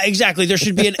 Yeah, exactly. There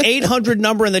should be an 800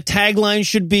 number, and the tagline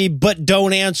should be, but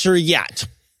don't answer yet.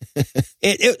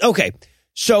 Okay.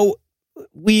 So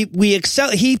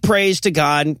he prays to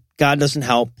God. God doesn't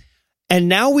help. And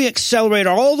now we accelerate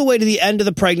all the way to the end of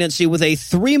the pregnancy with a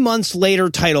 3 months later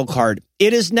title card.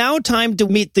 It is now time to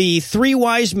meet the 3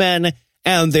 wise men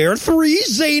and their 3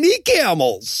 zany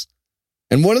camels.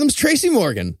 And one of them's Tracy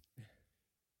Morgan.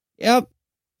 Yep.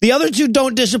 The other 2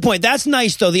 don't disappoint. That's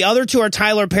nice, though. The other 2 are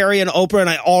Tyler Perry and Oprah, and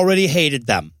I already hated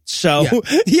them. So,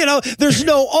 there's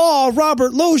no,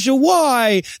 Robert Loggia,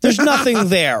 why? There's nothing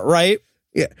there, right?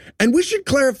 Yeah. And we should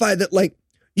clarify that, like,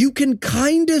 you can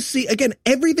kind of see, again,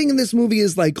 everything in this movie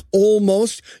is like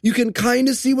almost, you can kind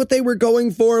of see what they were going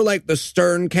for, like the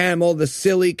stern camel, the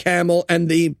silly camel, and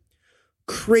the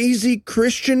crazy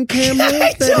Christian camel.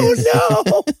 I don't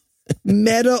know.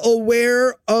 Meta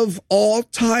aware of all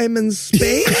time and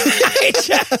space.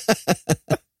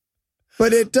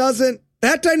 But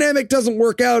that dynamic doesn't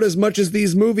work out as much as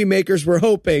these movie makers were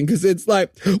hoping, because it's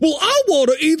like, well, I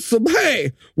want to eat some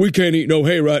hay. We can't eat no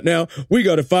hay right now. We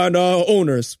got to find our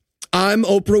owners. I'm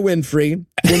Oprah Winfrey.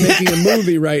 We're making a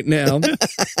movie right now.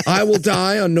 I will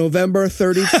die on November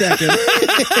 32nd,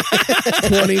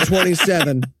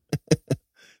 2027.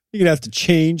 You're going to have to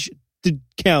change the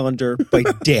calendar by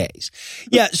days.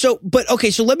 Yeah. So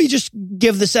let me just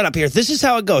give the setup here. This is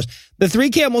how it goes. The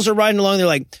 3 camels are riding along. They're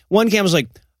like, one camel's like,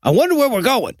 I wonder where we're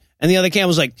going. And the other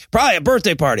camel's like, probably a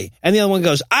birthday party. And the other one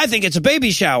goes, I think it's a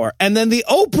baby shower. And then the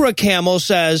Oprah camel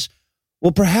says,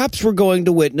 well, perhaps we're going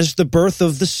to witness the birth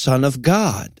of the Son of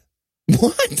God.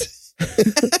 What?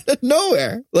 Out of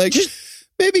nowhere. Like,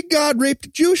 maybe God raped a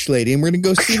Jewish lady and we're going to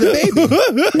go see the baby.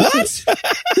 What?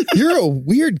 You're a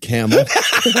weird camel.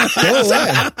 Go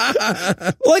away.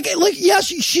 Like, yes,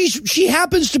 she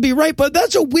happens to be right, but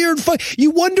that's a weird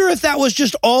you wonder if that was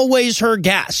just always her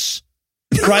guess.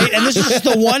 Right? And this is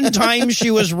the one time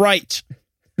she was right.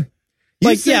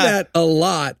 You say that a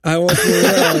lot. I want to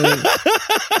know.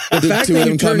 The fact 2 that of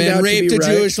them come in, raped a right.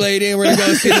 Jewish lady, and we're going to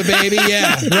go see the baby.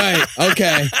 Yeah, right.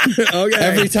 Okay.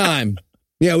 Every time.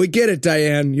 Yeah, we get it,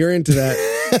 Diane. You're into that.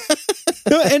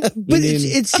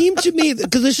 It seemed to me,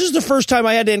 because this is the first time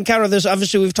I had to encounter this.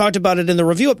 Obviously, we've talked about it in the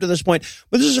review up to this point,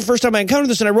 but this is the first time I encountered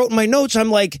this, and I wrote in my notes, I'm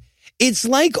like, it's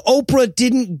like Oprah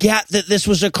didn't get that this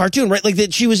was a cartoon, right? Like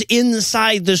that she was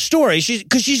inside the story.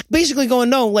 Because she's basically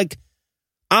going, no, like,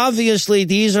 obviously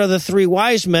these are the 3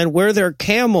 wise men. We're their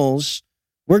camels.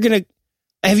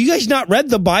 Have you guys not read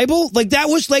the Bible? Like, that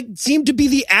was like, seemed to be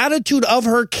the attitude of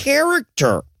her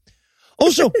character.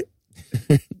 Also,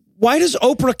 why does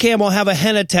Oprah Camel have a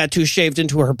henna tattoo shaved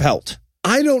into her pelt?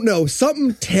 I don't know.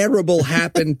 Something terrible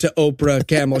happened to Oprah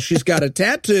Camel. She's got a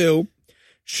tattoo.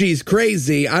 She's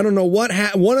crazy. I don't know what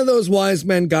happened. One of those wise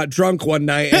men got drunk one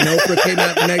night, and Oprah came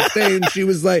out the next day, and she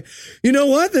was like, you know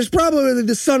what? There's probably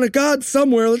the Son of God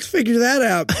somewhere. Let's figure that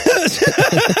out.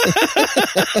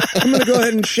 I'm going to go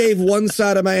ahead and shave one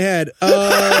side of my head.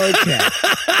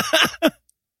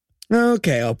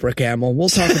 Okay, Oprah Camel. We'll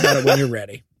talk about it when you're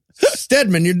ready.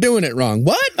 Stedman, you're doing it wrong.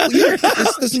 What?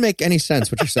 This doesn't make any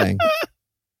sense, what you're saying.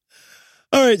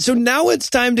 All right, so now it's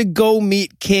time to go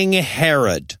meet King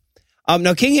Herod.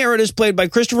 Now, King Herod is played by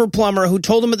Christopher Plummer, who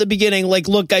told him at the beginning, like,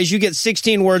 look, guys, you get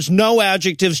 16 words, no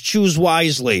adjectives, choose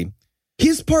wisely.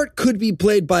 His part could be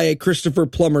played by a Christopher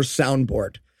Plummer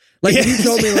soundboard. Like, if you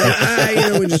told me,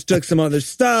 like, we just took some other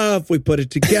stuff, we put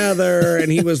it together,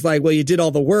 and he was like, well, you did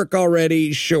all the work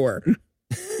already, sure.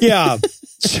 Yeah.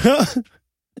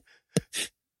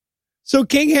 So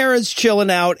King Herod's chilling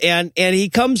out, and he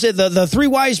comes in, the three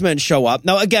wise men show up.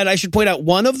 Now, again, I should point out,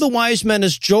 one of the wise men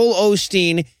is Joel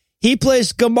Osteen. He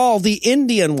plays Gamal, the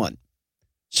Indian one.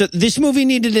 So this movie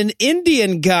needed an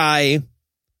Indian guy,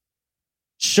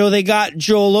 so they got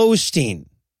Joel Osteen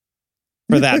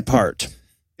for that part.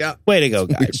 Yeah. Way to go,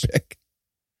 guys.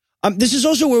 This is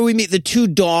also where we meet the two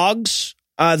dogs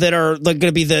that are going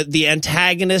to be the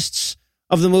antagonists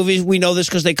of the movie. We know this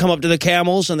because they come up to the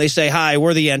camels and they say, hi,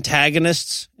 we're the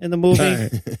antagonists in the movie. Hi.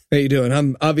 How you doing?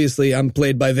 I'm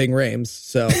played by Ving Rhames,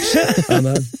 so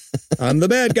I'm the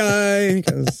bad guy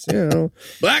because,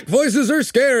 black voices are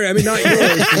scary. I mean, not yours.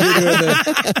 You're doing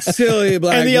the silly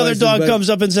black and the other voices, dog comes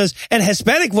up and says, and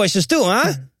Hispanic voices too,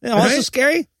 huh? Also Right?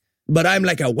 scary? But I'm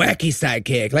like a wacky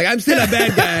sidekick. Like, I'm still a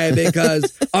bad guy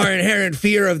because our inherent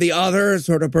fear of the other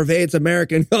sort of pervades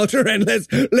American culture. And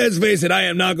let's face it, I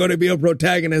am not going to be a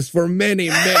protagonist for many,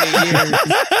 many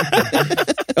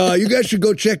years. You guys should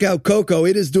go check out Coco.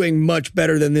 It is doing much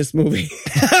better than this movie.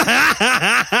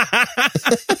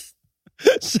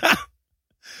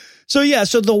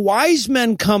 So the wise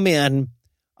men come in.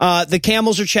 The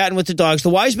camels are chatting with the dogs. The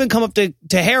wise men come up to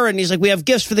Herod, and he's like, we have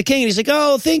gifts for the king. And he's like,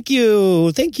 oh, thank you.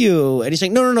 And he's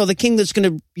like, no, the king that's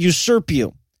going to usurp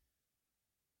you.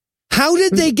 How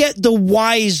did they get the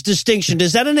wise distinction?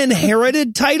 Is that an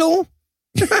inherited title?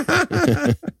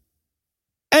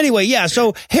 Anyway, yeah,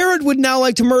 so Herod would now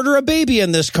like to murder a baby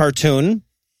in this cartoon.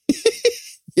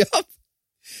 Yep.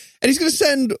 And he's going to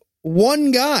send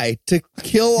one guy to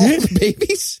kill all the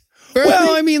babies?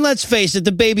 Well, I mean, let's face it,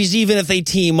 the babies, even if they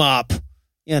team up,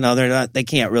 they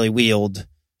can't really wield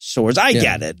swords. I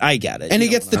get it. And he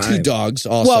gets the two dogs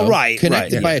also. Well, right.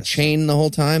 Connected by a chain the whole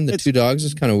time. The two dogs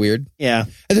is kind of weird. Yeah.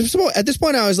 At this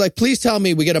point, I was like, please tell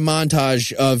me we get a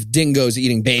montage of dingoes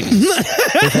eating babies.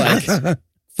 With like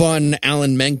fun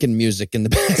Alan Menken music in the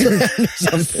background.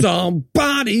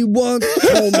 Somebody once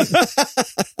told me.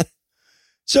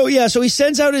 So he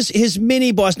sends out his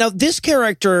mini boss. Now, this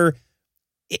character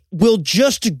will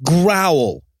just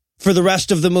growl for the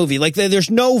rest of the movie. Like, there's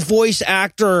no voice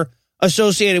actor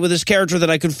associated with this character that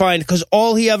I could find because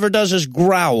all he ever does is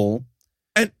growl.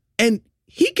 And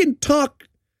he can talk.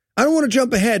 I don't want to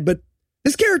jump ahead, but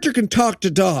this character can talk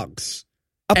to dogs.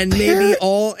 And maybe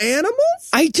all animals?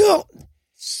 I don't.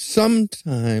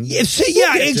 Sometimes.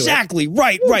 Yeah, exactly.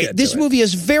 Right. This movie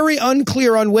is very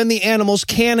unclear on when the animals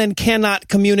can and cannot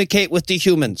communicate with the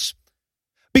humans.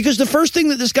 Because the first thing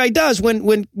that this guy does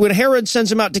when Herod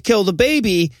sends him out to kill the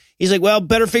baby, he's like, well,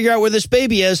 better figure out where this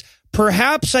baby is.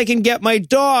 Perhaps I can get my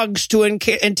dogs to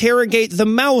interrogate the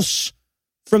mouse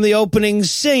from the opening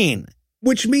scene.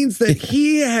 Which means that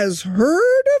he has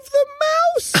heard of the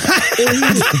mouse?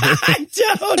 I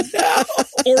don't know.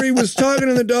 Or he was talking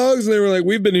to the dogs and they were like,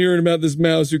 we've been hearing about this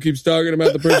mouse who keeps talking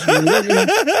about the person you're looking.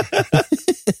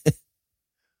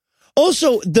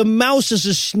 Also, the mouse is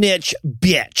a snitch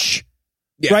bitch.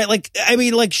 Yeah. Right? Like, I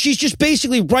mean, like, she's just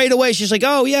basically right away. She's like,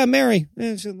 oh, yeah, Mary.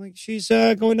 She's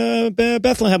going to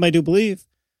Bethlehem, I do believe.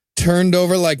 Turned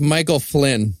over like Michael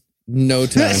Flynn. No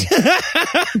time.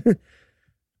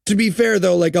 To be fair,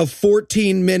 though, like a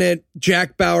 14-minute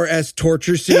Jack Bauer-esque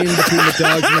torture scene between the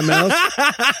dogs and the mouse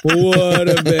would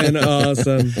have been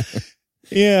awesome.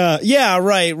 Yeah,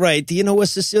 right. Do you know where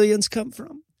Sicilians come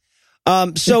from?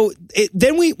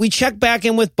 Then we check back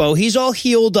in with Bo. He's all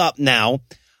healed up now.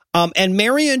 And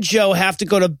Mary and Joe have to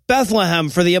go to Bethlehem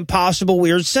for the impossible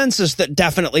weird census that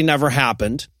definitely never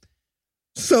happened.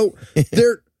 So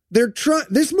they're trying.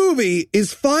 This movie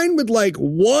is fine with like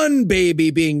one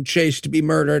baby being chased to be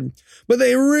murdered, but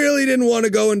they really didn't want to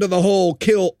go into the whole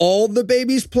kill all the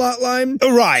babies plot line.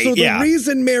 Right. So the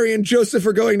reason Mary and Joseph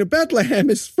are going to Bethlehem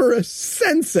is for a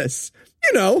census.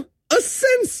 A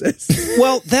census.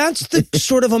 Well, that's the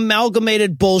sort of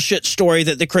amalgamated bullshit story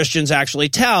that the Christians actually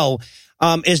tell.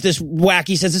 Is this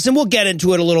wacky census, and we'll get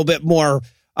into it a little bit more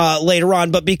later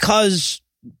on. But because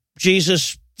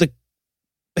Jesus, the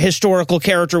historical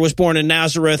character, was born in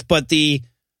Nazareth, but the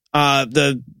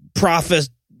prophesied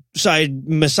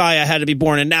Messiah had to be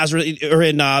born in Nazareth or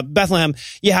in Bethlehem,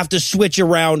 you have to switch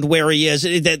around where he is.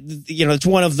 It's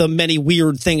one of the many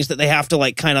weird things that they have to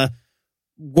like kind of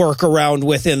work around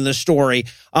within the story.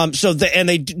 And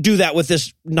they do that with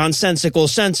this nonsensical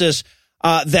census.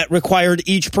 that required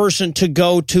each person to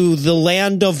go to the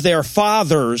land of their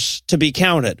fathers to be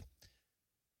counted.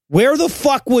 Where the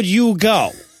fuck would you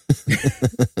go?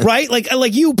 Right?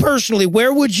 Like you personally,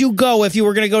 where would you go if you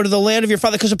were going to go to the land of your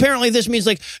father? Because apparently this means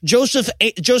like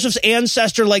Joseph's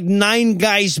ancestor, like 9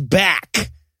 guys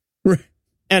back. Right.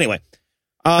 Anyway.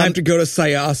 I have to go to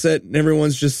Syosset and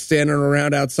everyone's just standing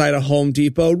around outside of Home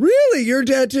Depot. Really? Your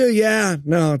dad too? Yeah.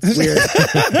 No, it's weird.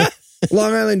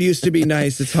 Long Island used to be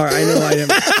nice. It's hard. I know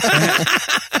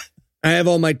I have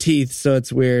all my teeth, so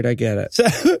it's weird. I get it.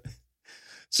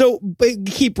 So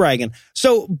keep bragging.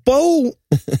 So Bo,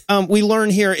 we learn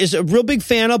here, is a real big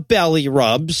fan of belly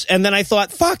rubs. And then I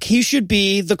thought, fuck, he should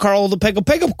be the Carl the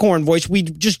Peggle Corn voice. We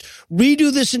just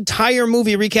redo this entire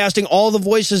movie, recasting all the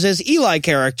voices as Eli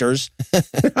characters.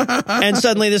 And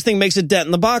suddenly this thing makes a dent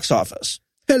in the box office.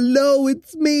 Hello,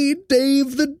 it's me,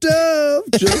 Dave the Dove.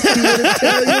 Just here to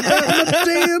tell you about my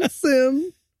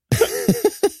dancing.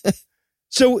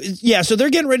 So they're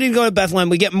getting ready to go to Bethlehem.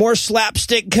 We get more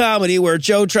slapstick comedy where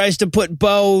Joe tries to put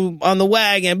Bo on the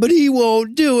wagon, but he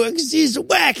won't do it because he's a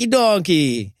wacky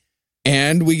donkey.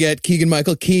 And we get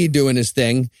Keegan-Michael Key doing his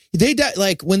thing.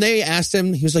 Like when they asked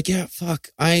him, he was like, yeah, fuck,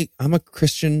 I'm a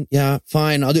Christian. Yeah,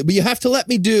 fine, I'll do it. But you have to let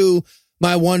me do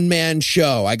my one-man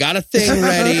show. I got a thing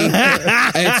ready.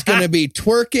 It's going to be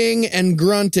twerking and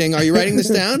grunting. Are you writing this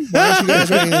down? Why aren't you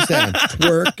guys writing this down?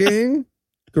 Twerking.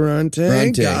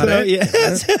 Grunting. Got it.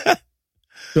 Yes.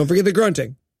 Don't forget the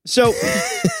grunting. So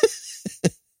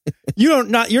you're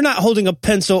not holding a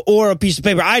pencil or a piece of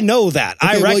paper. I know that. Okay,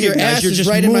 I recognize your ass you're is just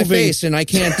right moving. in my face and I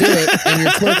can't do it. And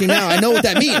you're twerking now. I know what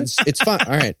that means. It's fine.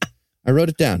 All right. I wrote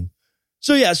it down.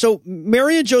 So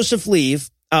Mary and Joseph leave.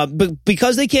 But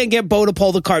because they can't get Bo to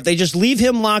pull the cart, they just leave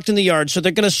him locked in the yard. So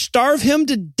they're going to starve him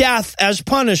to death as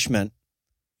punishment.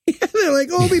 Yeah, they're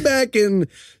like, "I'll be back in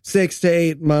 6 to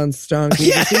 8 months, Donkey."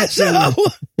 Yeah, so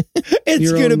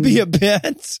it's going to be a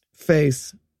bit.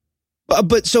 Face.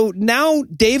 But so now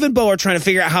Dave and Bo are trying to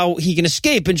figure out how he can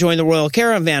escape and join the royal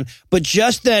caravan. But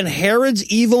just then Herod's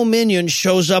evil minion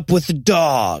shows up with the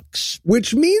dogs.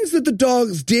 Which means that the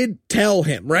dogs did tell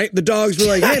him, right? The dogs were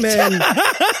like, "Hey, man,"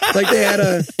 like they had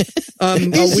a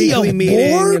weekly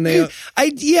meeting, and they.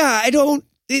 I don't.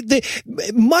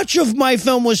 Much of my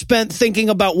film was spent thinking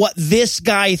about what this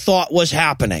guy thought was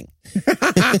happening.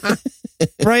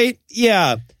 Right?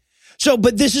 Yeah. So,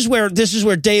 but this is where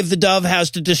Dave the Dove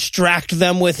has to distract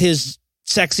them with his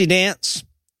sexy dance.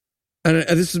 And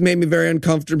this has made me very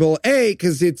uncomfortable.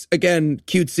 Because it's, again,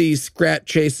 cutesy scratch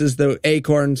chases the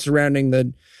acorn surrounding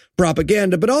the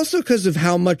propaganda, but also because of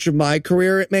how much of my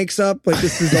career it makes up. Like,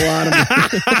 this is a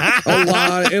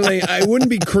lot. And like, I wouldn't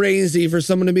be crazy for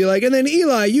someone to be like, and then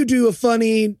Eli, you do a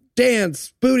funny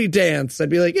dance, booty dance.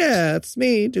 I'd be like, yeah, it's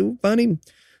me, do funny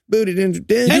booty dance.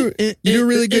 You do a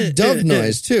really good dove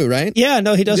noise too, right? Yeah,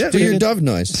 no, he does. Do your dove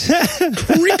noise.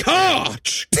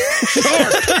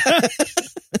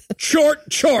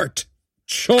 Chort.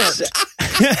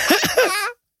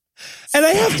 And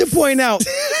I have to point out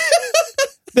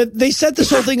that they set this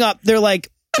whole thing up. They're like,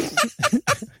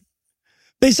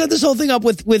 they set this whole thing up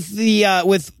with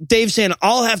Dave saying,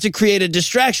 "I'll have to create a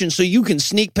distraction so you can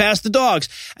sneak past the dogs."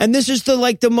 And this is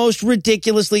the most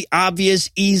ridiculously obvious,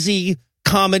 easy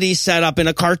comedy setup in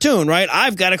a cartoon, right?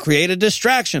 I've got to create a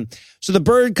distraction. So the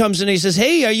bird comes in and he says,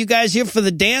 "Hey, are you guys here for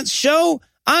the dance show?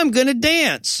 I'm gonna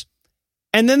dance."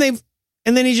 And then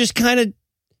he just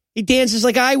he dances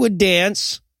like I would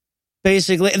dance.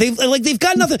 Basically, they've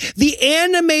got nothing. The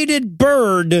animated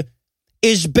bird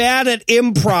is bad at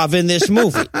improv in this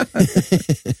movie.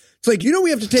 It's like,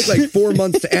 we have to take like 4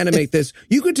 months to animate this.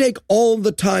 You could take all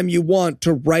the time you want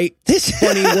to write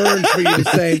funny words for you to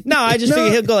say. No, I just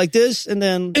figure he'll go like this, and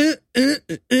then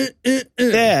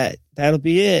that'll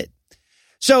be it.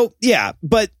 So yeah,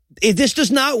 but this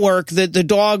does not work. The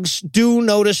dogs do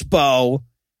notice Bo,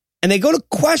 and they go to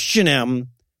question him,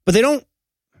 but they don't.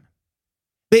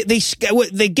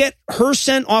 They get her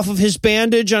scent off of his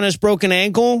bandage on his broken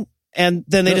ankle, and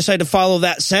then they decide to follow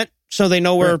that scent so they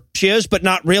know where she is, but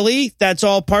not really. That's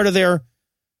all part of their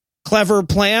clever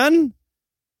plan.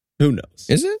 Who knows?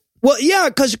 Is it? Well, yeah,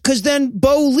 because then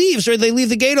Bo leaves, or they leave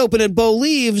the gate open and Bo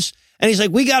leaves, and he's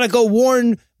like, "We got to go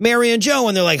warn Mary and Joe,"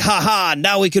 and they're like, "Ha,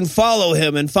 now we can follow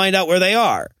him and find out where they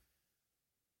are."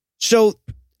 So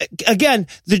again,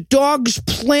 the dogs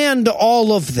planned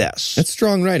all of this. That's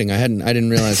strong writing. I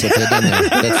didn't realize what they'd done there.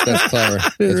 That's clever.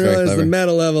 That's didn't very realize clever. the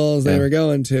meta levels they were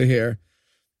going to here.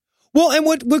 Well, and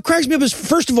what cracks me up is,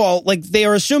 first of all, like, they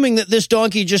are assuming that this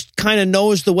donkey just kind of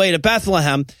knows the way to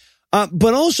Bethlehem.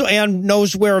 But also, and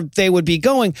knows where they would be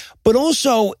going. But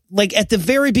also, like at the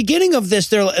very beginning of this,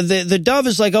 the dove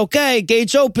is like, okay,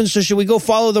 gates open. So should we go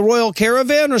follow the royal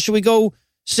caravan or should we go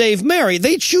save Mary?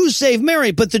 They choose save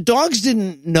Mary, but the dogs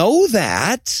didn't know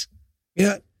that.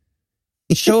 Yeah.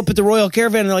 Show up at the royal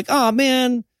caravan and they're like, oh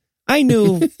man, I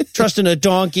knew trusting a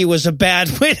donkey was a bad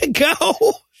way to go.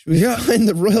 Should we find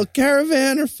the royal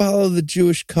caravan or follow the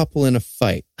Jewish couple in a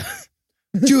fight?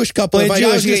 Jewish couple in a fight.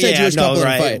 I was going to say Jewish couple in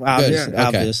a fight. Obviously. Okay.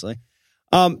 Obviously.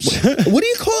 What do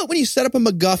you call it when you set up a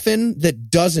MacGuffin that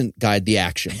doesn't guide the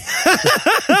action?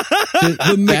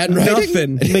 The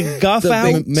McNuffin. McGuff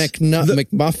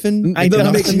McMuffin?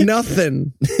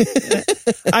 The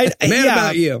McNuffin.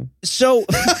 About you. So,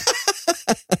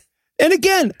 and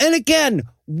again,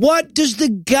 what does the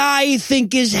guy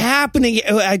think is happening?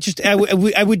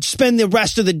 I would spend the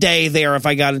rest of the day there if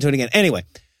I got into it again. Anyway,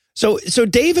 so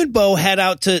Dave and Bo head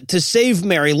out to save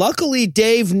Mary. Luckily,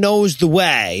 Dave knows the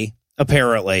way,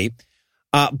 apparently,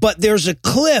 but there's a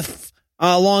cliff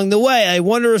along the way. I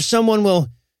wonder if someone will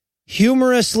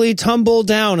humorously tumble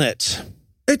down it.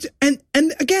 And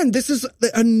again, this is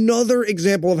another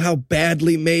example of how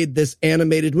badly made this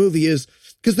animated movie is,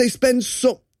 because they spend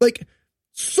so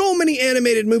many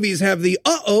animated movies have the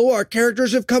our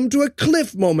characters have come to a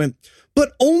cliff moment,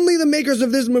 but only the makers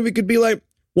of this movie could be like,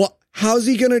 well, how's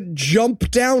he gonna jump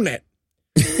down it?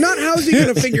 Not how's he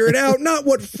gonna figure it out, not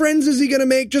what friends is he gonna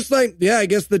make, just like, yeah, I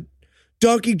guess the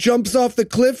donkey jumps off the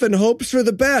cliff and hopes for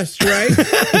the best, right?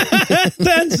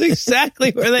 That's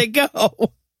exactly where they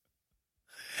go.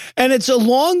 And it's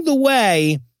along the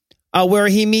way where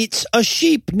he meets a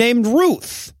sheep named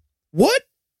Ruth. What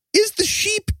is the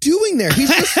sheep doing there?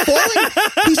 He's just falling.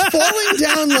 He's falling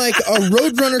down like a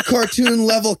Roadrunner cartoon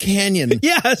level canyon.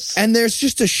 Yes. And there's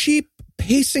just a sheep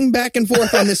pacing back and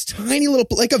forth on this tiny little,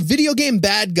 like a video game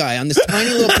bad guy on this tiny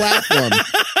little platform.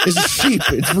 There's a sheep.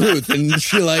 It's Ruth. And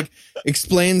she like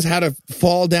explains how to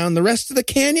fall down the rest of the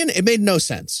canyon. It made no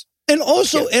sense. And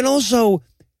also,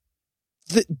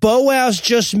 Boaz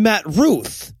just met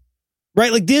Ruth,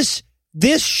 right? Like this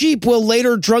sheep will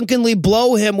later drunkenly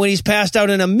blow him when he's passed out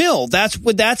in a mill. That's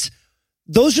the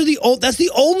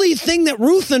only thing that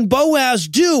Ruth and Boaz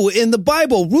do in the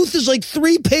Bible. Ruth is like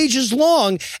 3 pages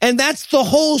long, and that's the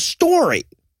whole story.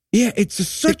 Yeah, it's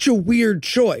such a weird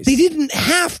choice. They didn't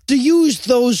have to use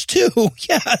those two.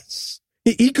 Yes.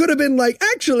 He could have been like,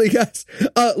 actually, guys,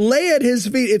 lay at his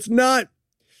feet. It's not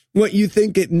what you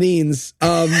think it means.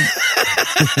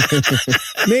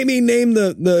 Maybe name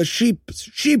the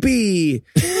Sheepy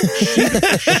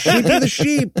the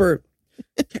sheep, or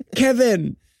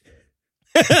Kevin.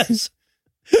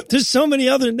 There's so many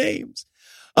other names.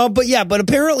 But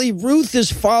apparently Ruth is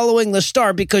following the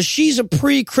star because she's a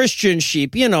pre-Christian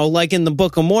sheep, like in the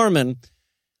Book of Mormon.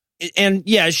 And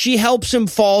yeah, she helps him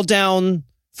fall down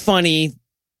funny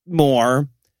more.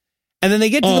 And then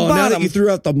they get to the bottom. Now that you threw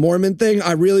out the Mormon thing,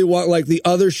 I really want like the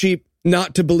other sheep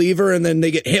not to believe her, and then they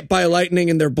get hit by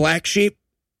lightning and they're black sheep.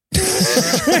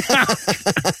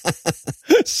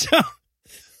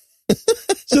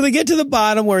 So they get to the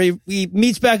bottom where he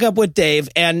meets back up with Dave,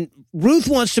 and Ruth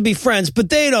wants to be friends, but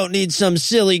they don't need some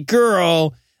silly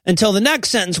girl until the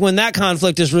next sentence when that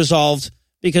conflict is resolved,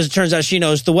 because it turns out she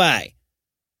knows the way.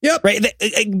 Yep. Right.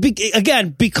 Again,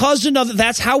 because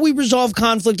that's how we resolve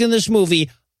conflict in this movie.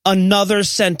 Another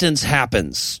sentence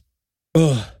happens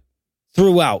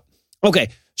throughout. Okay,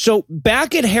 so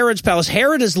back at Herod's palace,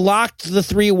 Herod has locked the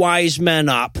 3 wise men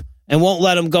up and won't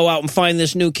let them go out and find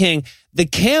this new king. The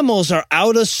camels are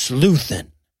out of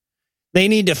sleuthing. They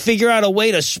need to figure out a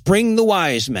way to spring the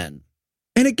wise men.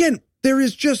 And again, there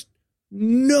is just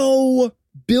no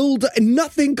build.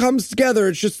 Nothing comes together.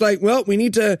 It's just like, well, we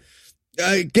need to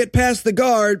get past the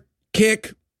guard,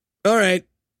 kick. All right.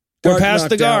 We're past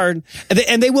the guard.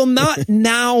 And they will not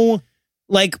now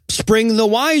like spring the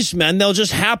wise men. They'll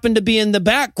just happen to be in the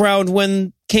background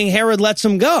when King Herod lets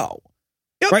them go.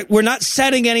 Yep. Right? We're not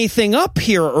setting anything up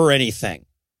here or anything.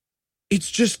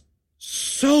 It's just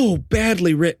so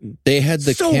badly written. They had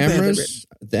the cameras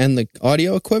and the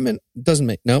audio equipment. Doesn't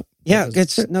make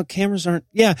cameras aren't.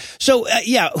 Yeah. So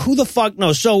who the fuck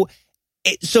knows? So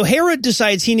Herod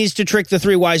decides he needs to trick the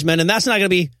 3 wise men, and that's not going to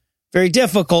be very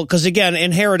difficult because, again,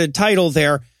 inherited title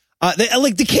there.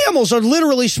 The camels are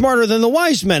literally smarter than the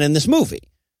wise men in this movie.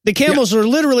 The camels are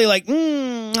literally like,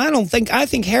 I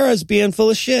think Herod's being full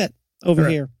of shit over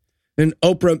here. And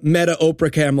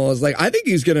Oprah Camel is like, I think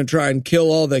he's going to try and kill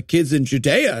all the kids in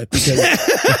Judea because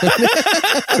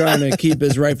trying to keep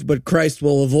his rifle, but Christ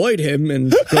will avoid him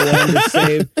and go on to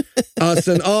save us.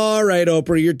 And all right,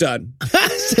 Oprah, you're done.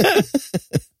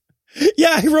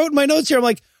 Yeah, I wrote in my notes here. I'm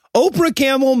like, Oprah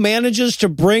Camel manages to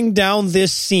bring down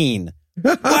this scene.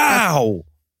 Wow.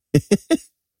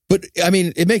 But I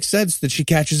mean, it makes sense that she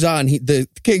catches on. The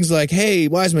king's like, "Hey,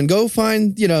 wise man, go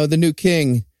find, the new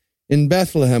king in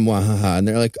Bethlehem." Wahaha. And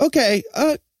they're like, "Okay,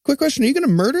 quick question. Are you going to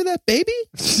murder that baby?"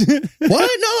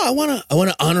 "What? No, I want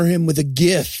to honor him with a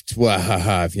gift."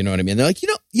 Wahaha, if you know what I mean. They're like, do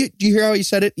you hear how he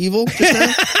said it evil just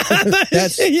now?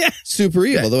 That's super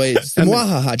evil. The way it's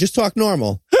wahaha. Just talk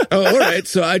normal. Oh, all right.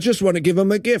 So I just want to give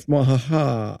him a gift.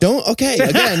 Wahaha.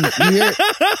 Again,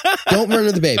 don't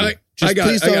murder the baby. I got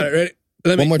it.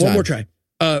 Ready? One more try.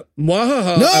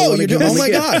 Wahaha. No, you do. Oh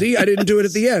my God. See, I didn't do it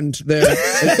at the end there.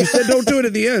 You said don't do it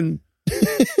at the end.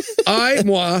 I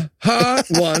want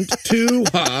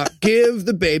to give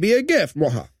the baby a gift.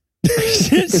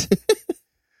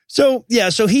 So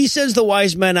he sends the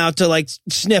wise men out to like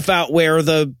sniff out where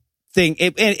the thing,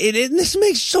 and this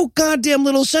makes so goddamn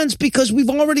little sense because we've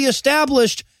already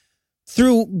established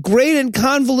through great and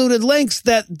convoluted lengths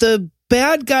that the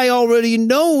bad guy already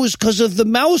knows because of the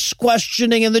mouse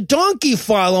questioning and the donkey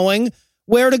following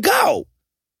where to go.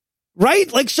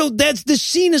 Right? Like, so the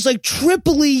scene is like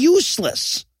triply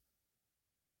useless.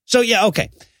 So, yeah, okay.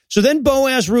 So then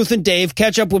Boaz, Ruth, and Dave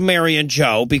catch up with Mary and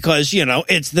Joe because,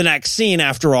 it's the next scene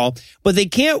after all. But they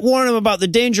can't warn them about the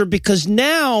danger because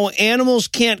now animals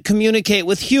can't communicate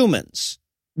with humans.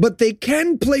 But they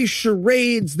can play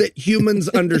charades that humans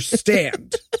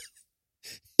understand.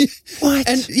 What?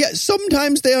 And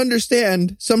sometimes they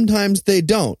understand, sometimes they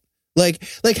don't. Like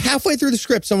halfway through the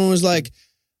script, someone was like,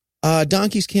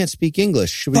 donkeys can't speak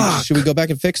English. Should we go back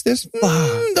and fix this?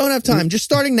 Don't have time. Just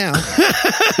starting now.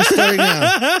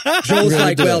 Joel's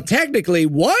like, well, technically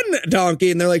one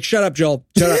donkey. And they're like, shut up, Joel.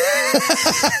 Shut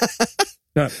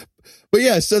up. But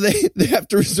yeah, so they have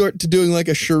to resort to doing like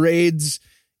a charades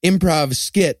improv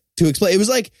skit to explain. It was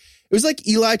like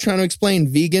Eli trying to explain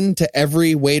vegan to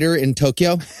every waiter in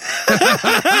Tokyo.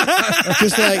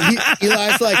 Just like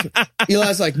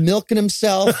Eli's like milking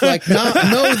himself. Like,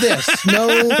 no this, no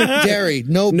dairy,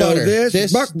 no butter.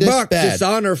 This, buck, bad.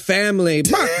 Dishonor family.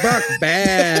 Buck,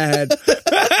 bad.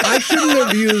 I shouldn't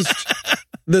have used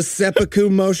the seppuku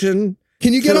motion.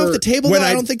 Can you get off the table?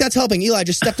 I don't think that's helping. Eli,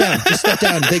 just step down.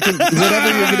 They can,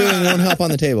 whatever you're doing won't help on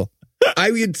the table.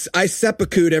 I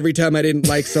seppuku'd every time I didn't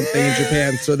like something in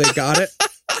Japan, so they got it.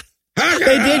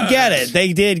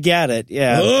 They did get it.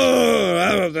 Yeah. Oh,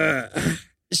 I don't know.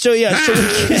 So yeah.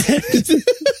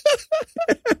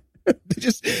 They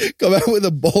just come out with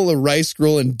a bowl of rice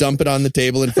gruel and dump it on the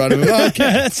table in front of him.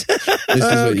 Okay, this is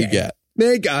what you get.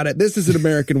 They got it. This is an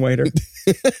American waiter.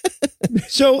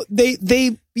 So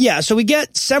so we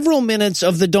get several minutes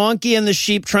of the donkey and the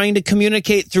sheep trying to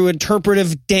communicate through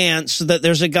interpretive dance so that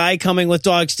there's a guy coming with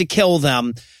dogs to kill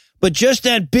them. But just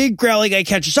that big growly guy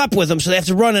catches up with them, so they have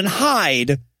to run and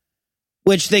hide,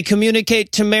 which they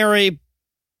communicate to Mary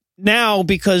now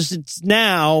because it's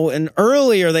now, and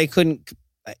earlier they couldn't.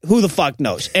 Who the fuck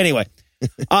knows? Anyway,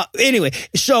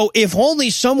 so if only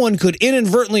someone could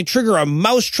inadvertently trigger a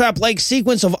mousetrap-like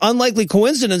sequence of unlikely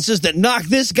coincidences that knock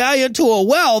this guy into a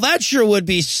well, that sure would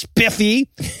be spiffy.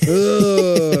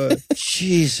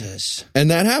 Jesus.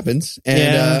 And that happens.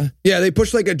 And they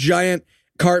push like a giant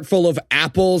cart full of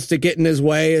apples to get in his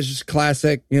way. It's just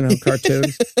classic,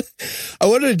 cartoons. I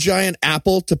wanted a giant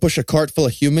apple to push a cart full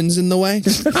of humans in the way.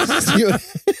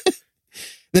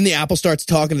 Then the apple starts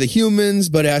talking to the humans,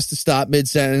 but it has to stop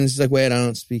mid-sentence. It's like, wait, I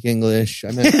don't speak English.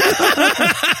 I meant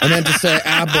to say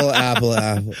apple.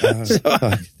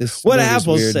 Fuck, what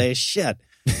apples say? Shit.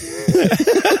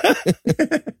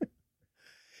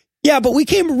 Yeah, but we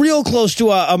came real close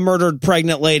to a murdered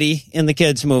pregnant lady in the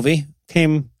kids' movie.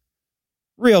 Came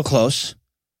real close.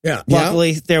 Yeah.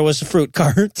 Luckily, there was a fruit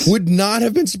cart. Would not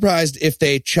have been surprised if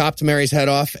they chopped Mary's head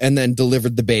off and then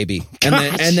delivered the baby, and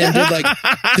then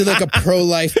did like a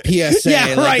pro-life PSA.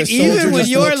 Yeah, like right. Even when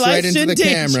your life's in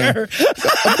danger,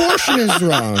 abortion is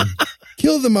wrong.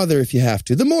 Kill the mother if you have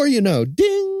to. The more you know.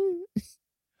 Ding.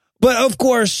 But of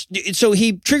course, so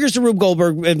he triggers the Rube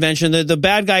Goldberg invention. The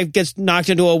bad guy gets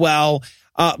knocked into a well.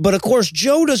 But of course,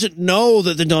 Joe doesn't know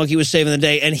that the donkey was saving the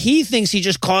day, and he thinks he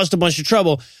just caused a bunch of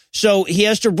trouble. So he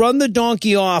has to run the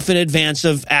donkey off in advance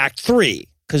of Act 3,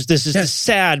 because this is the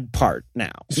sad part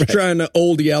now. He's trying to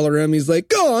old yeller him. He's like,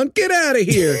 go on, get out of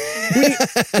here.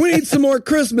 We need some more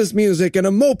Christmas music and a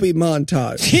mopey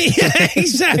montage. Yeah,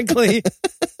 exactly.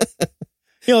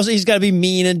 He's got to be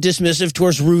mean and dismissive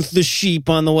towards Ruth the sheep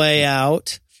on the way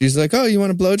out. She's like, oh, you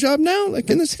want a blowjob now? Like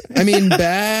in this? I mean,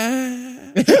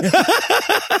 bad.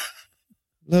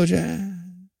 Blowjob.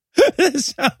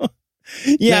 So,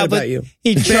 yeah, but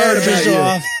he charges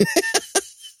off.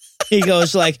 he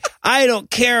goes like, I don't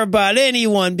care about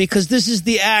anyone because this is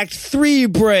the Act 3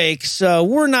 break. So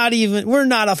we're not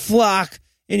a flock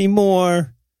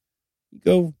anymore.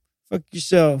 Go fuck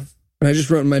yourself. And I just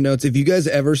wrote in my notes, if you guys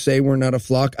ever say we're not a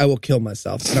flock, I will kill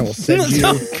myself. And I will send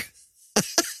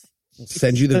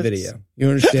you the video. You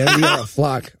understand? We are a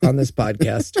flock on this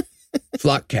podcast.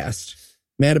 Flockcast.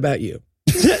 Mad about you.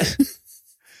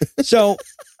 So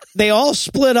they all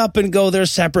split up and go their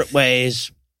separate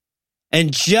ways.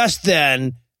 And just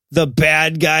then, the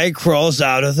bad guy crawls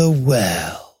out of the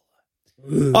well.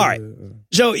 All right.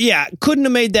 So, yeah, couldn't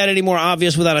have made that any more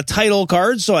obvious without a title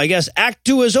card. So I guess Act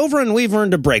 2 is over and we've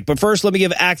earned a break. But first, let me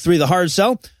give Act 3 the hard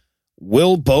sell.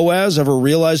 Will Boaz ever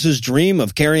realize his dream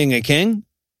of carrying a king?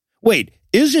 Wait,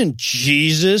 isn't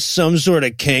Jesus some sort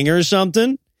of king or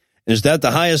something? Is that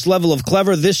the highest level of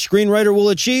clever this screenwriter will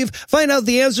achieve? Find out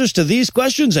the answers to these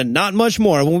questions and not much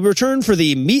more when we return for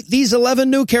the Meet These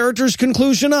 11 New Characters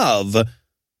conclusion of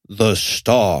The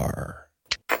Star.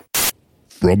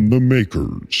 From the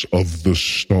makers of The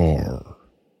Star.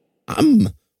 I'm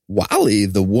Wally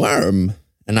the Worm,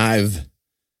 and I've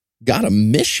got a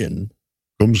mission.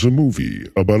 Comes a movie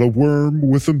about a worm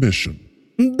with a mission.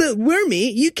 But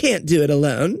Wormy, you can't do it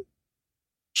alone.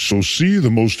 So see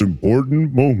the most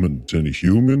important moment in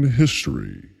human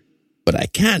history. But I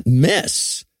can't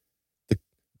miss the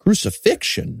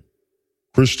crucifixion.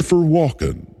 Christopher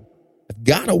Walken. I've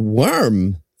got a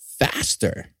worm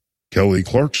faster. Kelly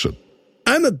Clarkson.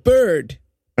 I'm a bird.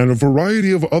 And a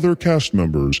variety of other cast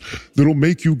members that'll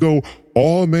make you go,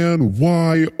 aw man,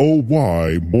 why, oh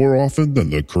why, more often than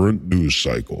the current news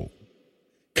cycle.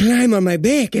 Climb on my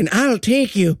back and I'll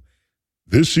take you.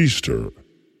 This Easter,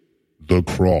 The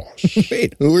Cross.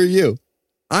 Wait, who are you?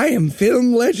 I am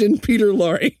film legend Peter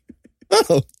Lorre.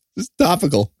 Oh, this is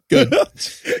topical. Good.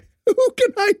 Who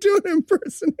can I do an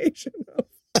impersonation of?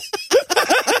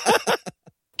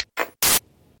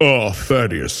 Ah,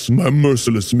 Thaddeus, my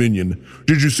merciless minion.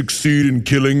 Did you succeed in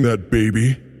killing that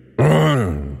baby?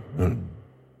 No,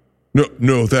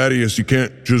 Thaddeus, you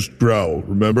can't just growl,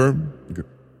 remember?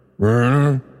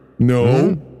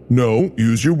 No,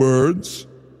 use your words.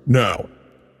 Now,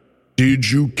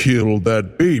 did you kill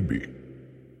that baby?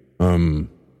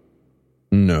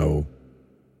 No.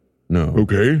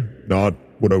 Okay, not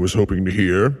what I was hoping to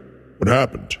hear. What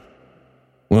happened?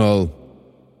 Well,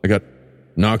 I got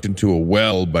knocked into a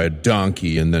well by a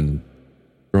donkey and then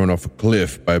thrown off a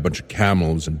cliff by a bunch of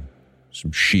camels and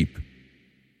some sheep.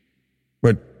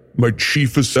 My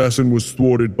chief assassin was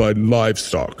thwarted by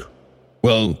livestock.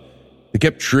 Well, they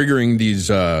kept triggering these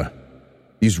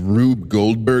Rube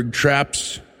Goldberg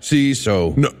traps. See,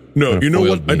 so No, you know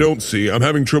what me. I don't see? I'm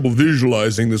having trouble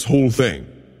visualizing this whole thing.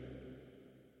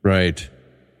 Right.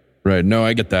 No,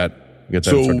 I get that. It's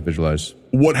hard to visualize.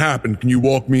 What happened? Can you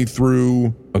walk me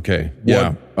through? Okay.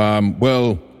 Yeah.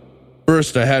 Well,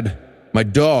 first I had my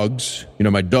dogs. I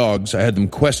had them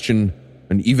question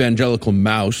an evangelical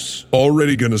mouse.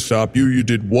 Already gonna stop you. You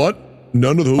did what?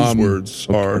 None of those words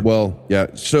are. Well, yeah.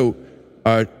 So,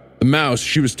 the mouse,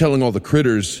 she was telling all the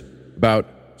critters about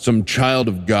some child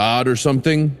of God or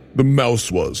something. The mouse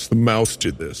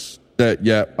did this.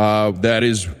 That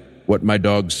is what my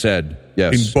dog said.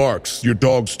 Yes. In Barks, your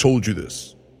dogs told you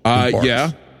this. Barks.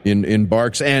 Yeah. In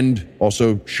Barks and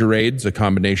also charades, a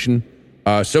combination.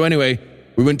 So anyway,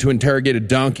 we went to interrogate a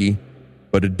donkey,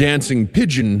 but a dancing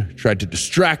pigeon tried to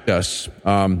distract us.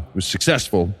 It was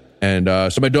successful. And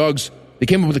so my dogs, they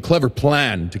came up with a clever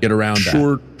plan to get around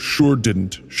that. Sure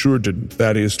didn't.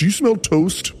 Thaddeus, do you smell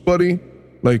toast, buddy?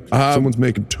 Like someone's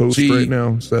making toast right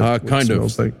now? Is that what it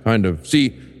smells like? Kind of.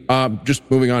 See, just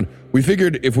moving on. We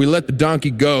figured if we let the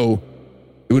donkey go,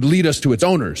 it would lead us to its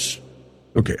owners.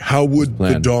 Okay, how would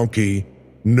the donkey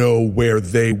know where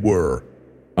they were?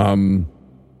 Good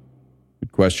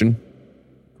question.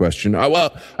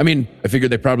 Well, I mean, I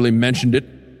figured they probably mentioned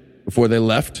it before they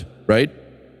left, right?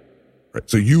 Right.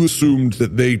 So you assumed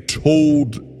that they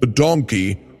told the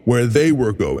donkey where they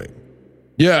were going.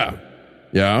 Yeah.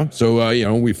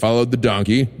 So, we followed the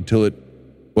donkey until it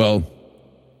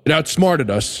outsmarted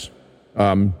us,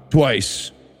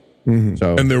 twice. Mm-hmm.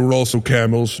 So, and there were also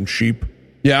camels and sheep.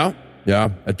 Yeah.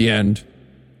 At the end,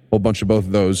 whole bunch of both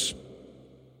of those.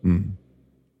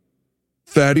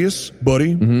 Thaddeus,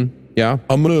 buddy. Mm-hmm. Yeah.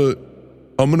 I'm gonna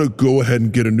go ahead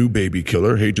and get a new baby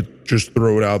killer. Hate to just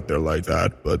throw it out there like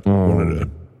that, but wanted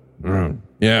to.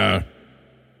 Yeah.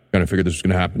 Kind of figured this was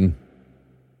gonna happen.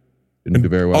 Didn't do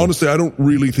very well. Honestly, I don't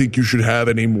really think you should have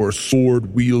any more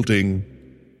sword wielding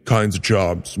kinds of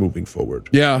jobs moving forward.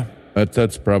 Yeah,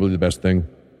 that's probably the best thing.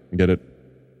 I get it.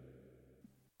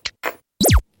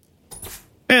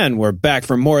 And we're back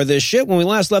for more of this shit. When we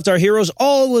last left our heroes,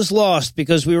 all was lost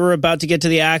because we were about to get to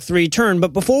the Act 3 turn.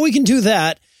 But before we can do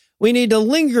that, we need to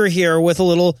linger here with a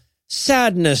little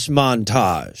sadness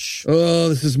montage. Oh,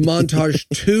 this is montage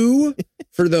 2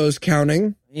 for those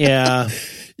counting. Yeah.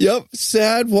 Yep,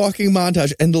 sad walking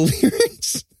montage. And the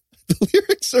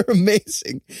lyrics are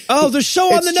amazing. Oh, they're so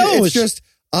on the nose. It's just,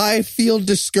 I feel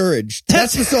discouraged.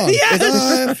 That's the song. Yes.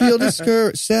 I feel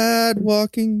discouraged. Sad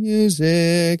walking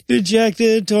music.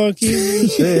 Dejected talking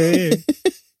music.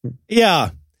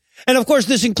 Yeah. And of course,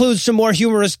 this includes some more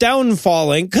humorous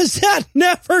downfalling, because that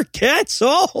never gets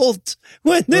old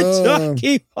when the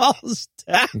donkey falls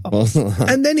down.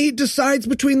 And then he decides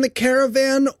between the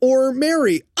caravan or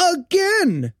Mary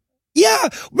again. Yeah,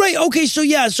 right. Okay, so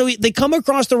they come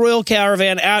across the royal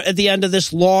caravan at the end of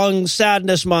this long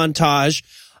sadness montage.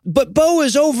 But Bo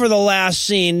is over the last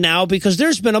scene now because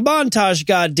there's been a montage,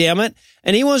 goddammit,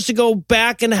 and he wants to go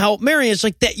back and help Mary. It's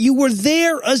like that you were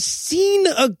there a scene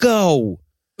ago.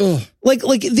 Ugh.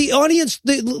 Like the audience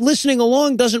listening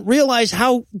along doesn't realize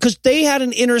how, because they had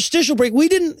an interstitial break.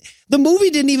 The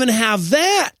movie didn't even have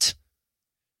that.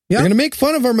 Yep. You're going to make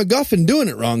fun of our MacGuffin doing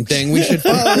it wrong thing. We should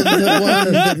follow the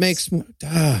one that makes... all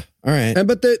right.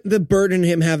 But the bird and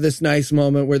him have this nice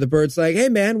moment where the bird's like, hey,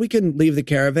 man, we can leave the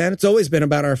caravan. It's always been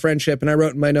about our friendship. And I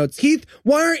wrote in my notes, Keith,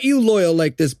 why aren't you loyal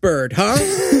like this bird, huh?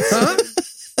 Huh?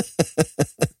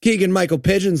 Keegan-Michael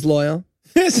Pigeon's loyal.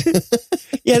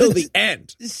 Yeah, till the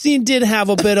end. This scene did have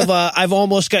a bit of a, I've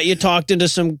almost got you talked into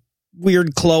some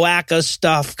weird cloaca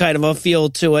stuff kind of a feel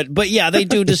to it. But yeah, they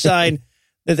do decide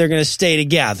that they're going to stay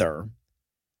together,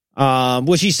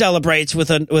 which he celebrates with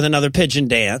another pigeon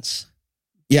dance.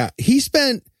 Yeah, he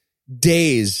spent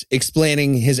days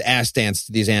explaining his ass dance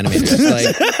to these animators.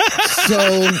 Like,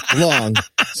 so long.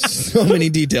 So many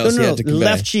details he had to convey.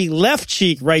 Left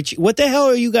cheek, right cheek. What the hell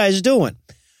are you guys doing?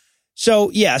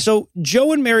 So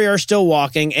Joe and Mary are still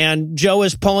walking, and Joe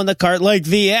is pulling the cart like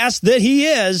the ass that he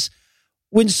is,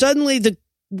 when suddenly the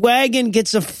wagon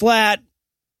gets a flat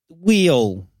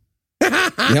wheel.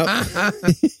 Yep.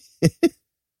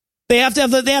 They have to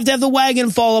have the wagon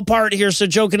fall apart here so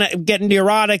Joe can get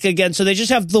neurotic again. So they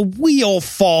just have the wheel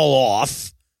fall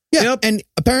off. Yeah, yep. And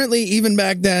apparently even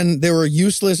back then there were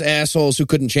useless assholes who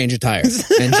couldn't change a tire.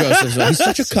 And Joseph's he's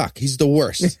such a cuck. He's the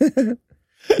worst.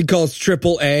 He calls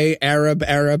AAA Arab,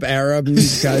 and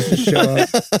these guys just show up.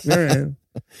 All right.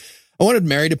 I wanted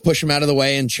Mary to push him out of the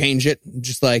way and change it,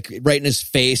 just like right in his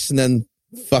face, and then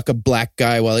fuck a black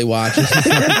guy while he watches.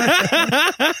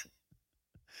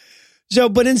 So,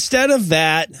 but instead of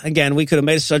that, again, we could have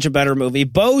made such a better movie.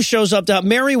 Bo shows up to help.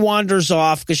 Mary wanders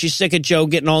off because she's sick of Joe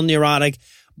getting all neurotic.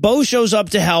 Bo shows up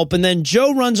to help, and then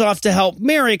Joe runs off to help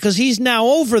Mary because he's now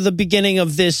over the beginning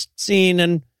of this scene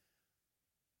and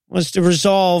wants to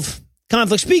resolve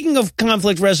conflict. Speaking of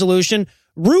conflict resolution,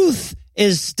 Ruth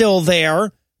is still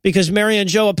there because Mary and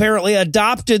Joe apparently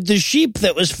adopted the sheep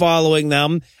that was following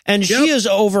them, and she is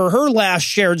over her last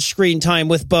shared screen time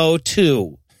with Bo,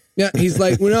 too. Yeah, he's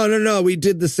like, well, no, we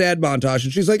did the sad montage.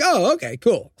 And she's like, oh, okay,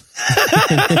 cool.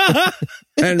 I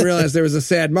didn't realize there was a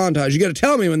sad montage. You got to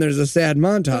tell me when there's a sad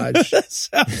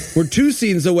montage. We're 2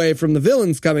 scenes away from the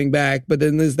villains coming back, but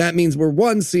then that means we're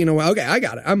 1 scene away. Okay, I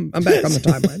got it. I'm back on the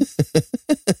timeline.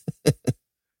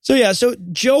 So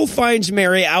Joe finds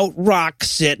Mary out rock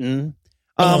sitting.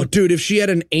 Oh, dude, if she had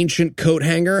an ancient coat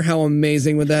hanger, how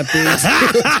amazing would that be?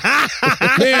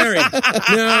 Mary,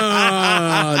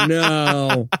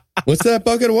 no. What's that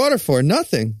bucket of water for?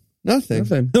 Nothing. Why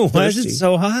is it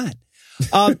so hot?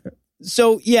 And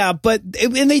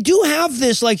they do have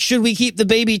this, like, should we keep the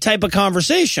baby type of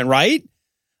conversation, right?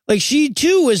 Like, she,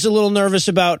 too, is a little nervous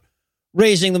about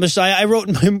raising the Messiah. I wrote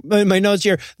in my notes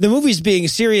here, the movie's being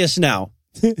serious now.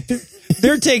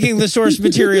 They're taking the source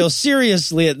material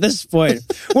seriously at this point.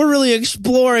 We're really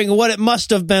exploring what it must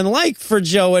have been like for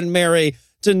Joe and Mary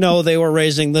to know they were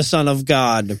raising the Son of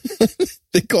God.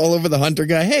 They call over the hunter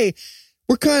guy. Hey,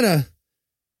 we're kind of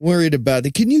worried about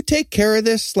it. Can you take care of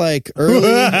this like early? If you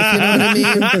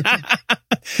know what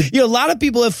I mean? A lot of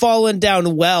people have fallen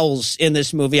down wells in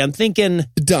this movie. I'm thinking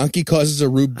the donkey causes a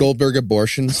Rube Goldberg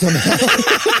abortion somehow.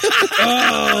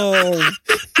 Oh.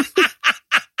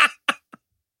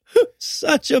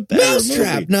 Such a bad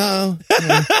mousetrap. No.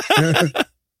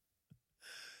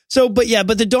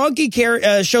 But the donkey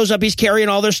shows up. He's carrying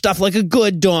all their stuff like a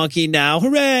good donkey now.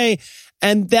 Hooray.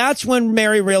 And that's when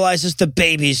Mary realizes the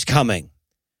baby's coming.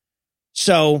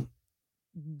 So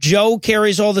Joe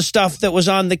carries all the stuff that was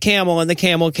on the camel, and the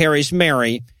camel carries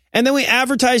Mary. And then we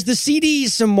advertise the CDs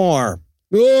some more.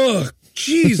 Ugh,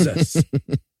 Jesus.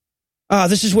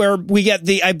 This is where we get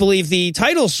I believe the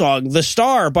title song, The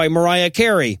Star by Mariah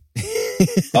Carey.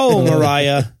 Oh,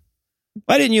 Mariah.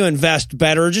 Why didn't you invest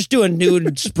better? Just do a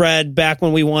nude spread back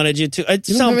when we wanted you to. It's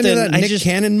You don't have something. any of that Nick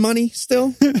Cannon money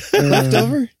still left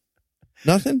over?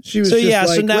 Nothing? She was So, just yeah,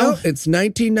 so like, now- well, it's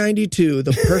 1992,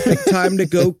 the perfect time to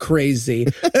go crazy.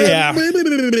 Yeah.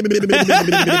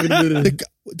 The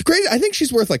crazy, I think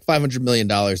she's worth like $500 million,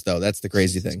 though. That's the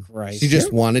crazy thing. Christ. She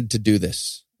just wanted to do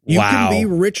this. You Wow. can be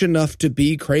rich enough to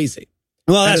be crazy.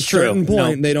 Well, At that's a certain true.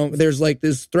 point, they don't. There's like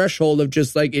this threshold of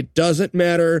just like, it doesn't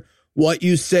matter what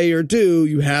you say or do,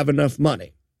 you have enough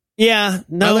money. Yeah.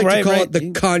 No, I like right, to call right. it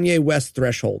the Kanye West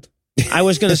threshold. I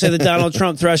was going to say the Donald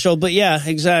Trump threshold, but yeah,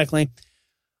 exactly.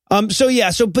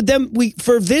 But then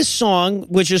for this song,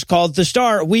 which is called The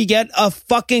Star, we get a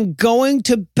fucking going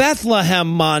to Bethlehem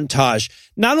montage.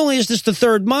 Not only is this the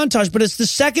third montage, but it's the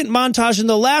second montage in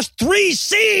the last 3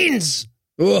 scenes.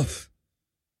 Oof.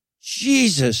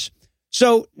 Jesus.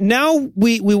 So now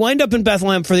we wind up in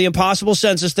Bethlehem for the impossible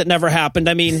census that never happened.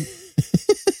 I mean,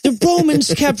 the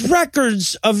Romans kept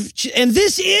records of, and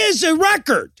this is a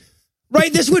record.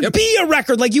 Right? This would be a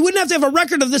record. Like, you wouldn't have to have a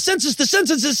record of the census. The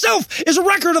census itself is a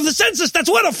record of the census. That's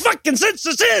what a fucking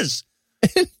census is.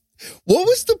 What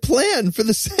was the plan for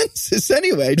the census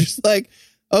anyway? Just like,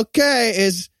 okay,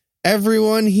 is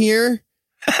everyone here?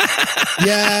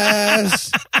 Yes.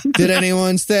 Did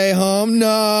anyone stay home? No.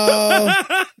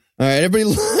 All right, everybody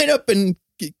line up and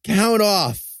count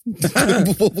off.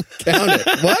 We'll count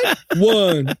it. What?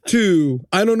 1, 2.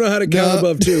 I don't know how to count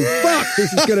above 2. Fuck,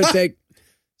 this is going to take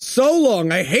so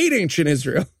long. I hate ancient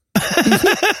Israel.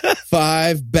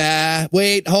 5,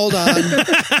 wait, hold on.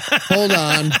 Hold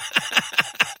on.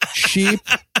 Sheep.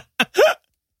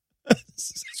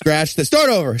 Scratch the. Start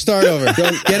over.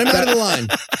 Get him out of the line.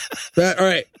 All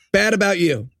right, bad about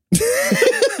you.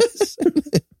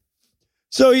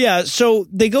 So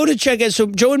they go to check it. So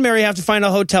Joe and Mary have to find a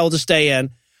hotel to stay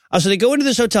in. So they go into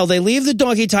this hotel. They leave the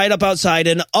donkey tied up outside,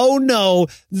 and oh no,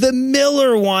 the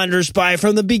miller wanders by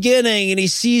from the beginning, and he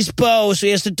sees Bo, so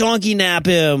he has to donkey nap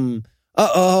him.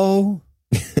 Uh-oh.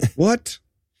 What?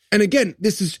 And again,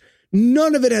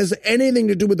 none of it has anything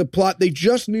to do with the plot. They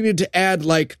just needed to add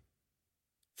like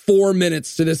 4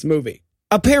 minutes to this movie.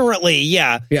 Apparently,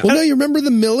 yeah. Yeah. Well, no, you remember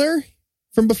the Miller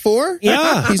from before?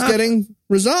 Yeah. He's getting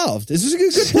resolved. This is a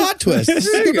good plot twist. This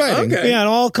is good writing. Okay. Yeah, it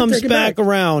all comes Take it back back.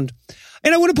 around.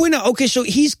 And I want to point out, okay, so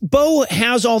Bo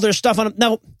has all their stuff on him.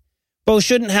 Now, Bo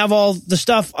shouldn't have all the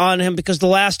stuff on him because the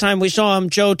last time we saw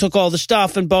him, Joe took all the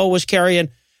stuff and Bo was carrying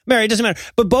Mary. It doesn't matter.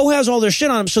 But Bo has all their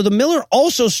shit on him. So the Miller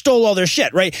also stole all their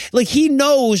shit, right? Like, he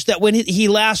knows that when he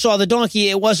last saw the donkey,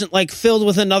 it wasn't like filled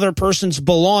with another person's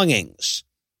belongings.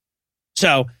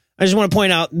 So I just want to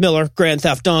point out Miller, Grand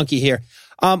Theft Donkey here.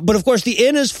 But of course, the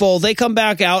inn is full. They come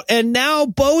back out, and now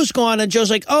Bo's gone. And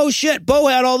Joe's like, "Oh shit, Bo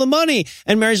had all the money."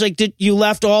 And Mary's like, "Did you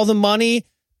left all the money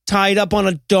tied up on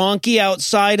a donkey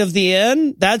outside of the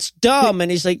inn? That's dumb."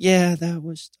 And he's like, "Yeah, that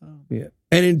was dumb." Yeah.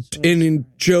 And in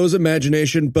Joe's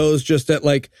imagination, Bo's just at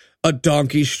like a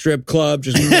donkey strip club,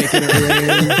 just making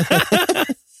it rain,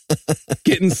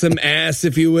 getting some ass,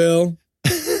 if you will.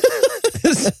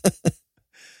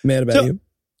 Mad about you.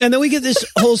 And then we get this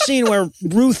whole scene where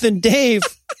Ruth and Dave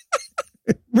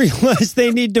realize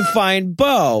they need to find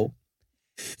Bo.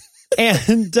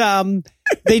 And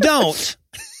they don't.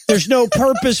 There's no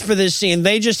purpose for this scene.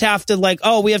 They just have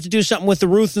to we have to do something with the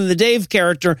Ruth and the Dave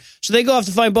character. So they go off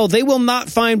to find Bo. They will not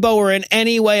find Bo or in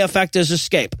any way affect his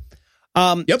escape.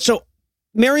 So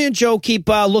Mary and Joe keep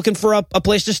looking for a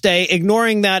place to stay,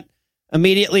 ignoring that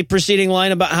immediately preceding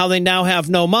line about how they now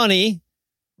have no money.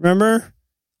 Remember?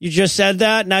 You just said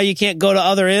that. Now you can't go to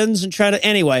other inns and try to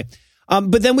anyway.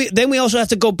 But then we also have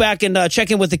to go back and check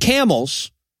in with the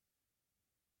camels.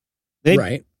 They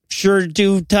Right. sure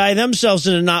do tie themselves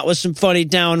in a knot with some funny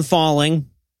downfalling.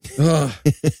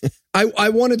 I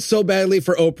wanted so badly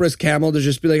for Oprah's camel to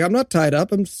just be like, "I'm not tied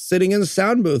up. I'm sitting in the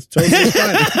sound booth. Totally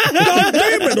fine." God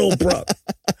damn it, Oprah.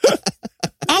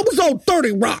 I was on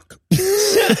 30 Rock.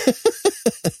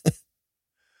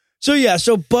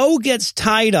 So Bo gets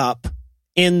tied up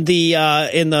in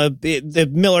the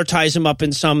Miller ties him up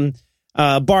in some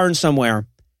barn somewhere.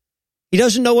 He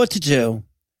doesn't know what to do,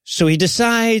 so he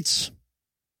decides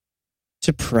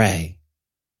to pray.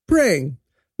 Praying.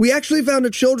 We actually found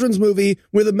a children's movie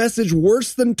with a message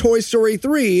worse than Toy Story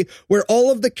 3, where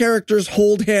all of the characters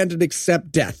hold hand and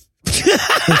accept death. That's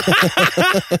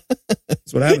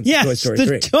what happens in Toy Yes, Story the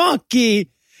 3. donkey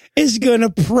is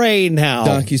gonna pray now.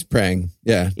 Donkey's praying.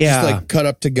 Yeah. Yeah. Just like cut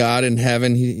up to God in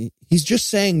heaven. He's just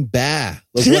saying bah.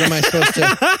 Like, what am I supposed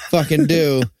to fucking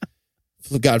do?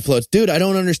 God floats. Dude, I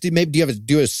don't understand. Maybe do you have to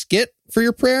do a skit for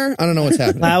your prayer? I don't know what's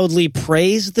happening. Loudly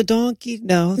praise the donkey?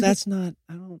 No, that's not.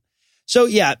 I don't. So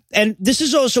yeah, and this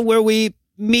is also where we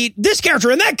meet this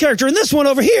character and that character and this one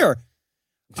over here.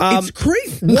 It's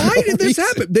crazy. Why did this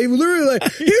happen? They literally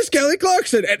like, here's Kelly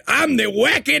Clarkson, and I'm the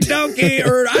wacky donkey,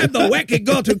 or I'm the wacky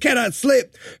goat who cannot sleep,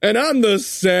 and I'm the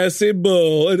sassy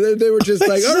bull. And then they were just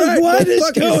like, all right, what go is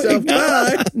fuck yourself.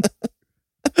 Bye.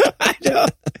 I know.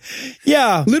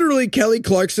 Yeah. Literally, Kelly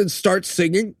Clarkson starts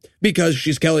singing because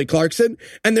she's Kelly Clarkson,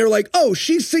 and they're like, oh,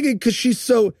 she's singing because she's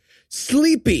so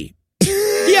sleepy.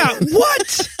 Yeah,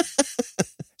 what?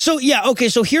 So, yeah, okay,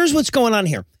 so here's what's going on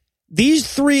here.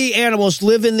 These 3 animals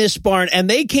live in this barn, and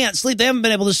they can't sleep. They haven't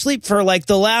been able to sleep for, like,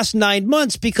 the last 9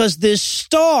 months because this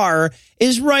star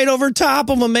is right over top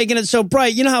of them, making it so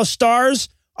bright. You know how stars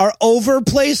are over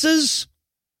places?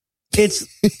 It's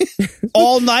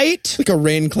all night. Like a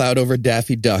rain cloud over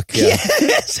Daffy Duck. Yeah.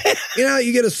 Yes. You know,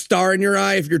 you get a star in your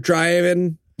eye if you're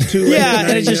driving too late. Yeah,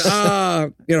 and it just-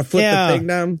 flip the thing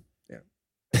down.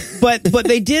 But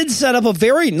they did set up a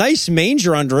very nice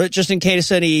manger under it, just in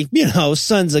case any,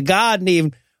 sons of God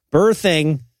need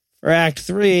birthing for Act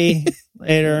 3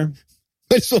 later.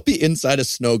 Might as well be inside a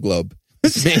snow globe.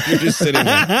 You're just sitting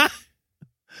there.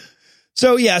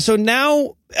 So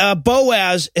now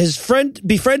Boaz has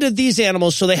befriended these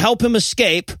animals, so they help him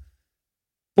escape.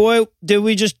 Boy, did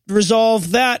we just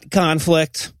resolve that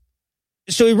conflict.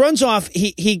 So he runs off.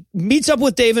 He meets up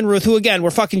with Dave and Ruth, who, again,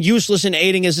 were fucking useless in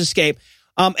aiding his escape.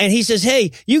 And he says,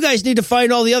 hey, you guys need to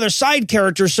find all the other side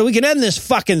characters so we can end this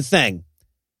fucking thing.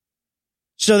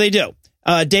 So they do.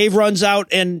 Dave runs out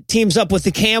and teams up with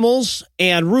the camels,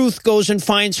 and Ruth goes and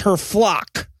finds her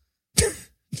flock.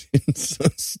 It's so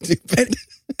stupid.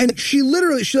 And she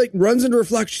runs into her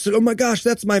flock. She's like, oh my gosh,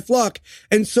 that's my flock.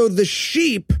 And so the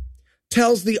sheep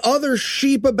tells the other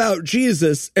sheep about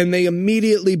Jesus, and they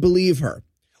immediately believe her.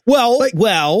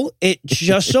 Well, it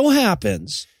just so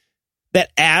happens that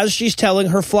as she's telling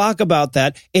her flock about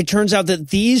that, it turns out that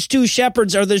these 2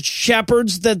 shepherds are the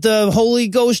shepherds that the Holy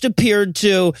Ghost appeared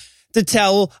to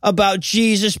tell about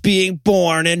Jesus being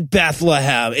born in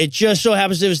Bethlehem. It just so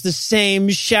happens it was the same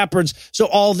shepherds. So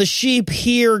all the sheep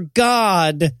hear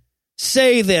God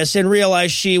say this and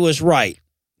realize she was right.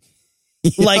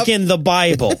 Yep. Like in the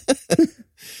Bible.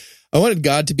 I wanted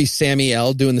God to be Sammy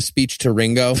L doing the speech to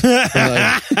Ringo.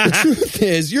 The truth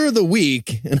is, you're the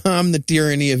weak, and I'm the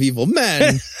tyranny of evil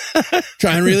men.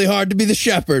 Trying really hard to be the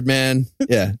shepherd, man.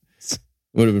 Yeah,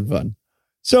 would have been fun.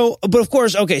 So, but of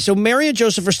course, okay, so Mary and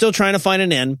Joseph are still trying to find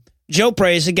an inn. Joe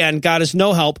prays again, God is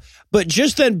no help. But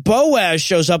just then Boaz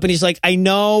shows up, and he's like, I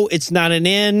know it's not an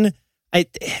inn.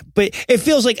 But it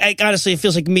feels like, honestly, it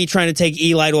feels like me trying to take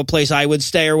Eli to a place I would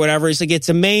stay or whatever. He's like, it's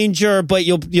a manger, but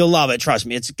you'll love it. Trust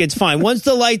me. It's fine. Once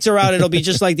the lights are out, it'll be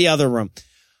just like the other room.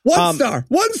 One star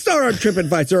on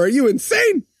TripAdvisor. Are you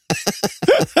insane?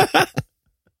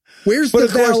 Where's the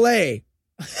valet?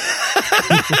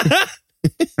 I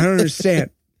don't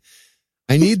understand.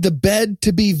 I need the bed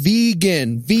to be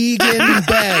vegan. Vegan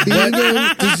bed.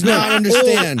 Vegan does not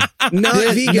understand. Not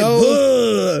vegan.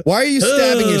 No. Why are you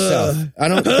stabbing yourself? I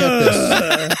don't get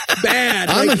this. Bad.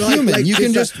 I'm a human. You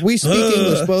can just, we speak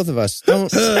English, both of us.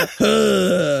 Don't.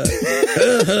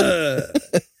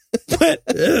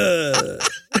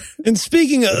 And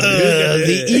speaking of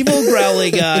the evil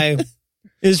growly guy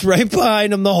is right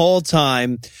behind him the whole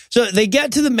time. So they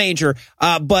get to the manger,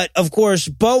 but of course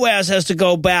Boaz has to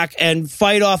go back and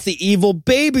fight off the evil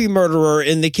baby murderer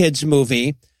in the kids'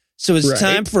 movie. So it's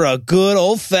time for a good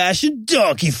old-fashioned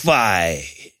donkey fight.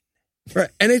 Right,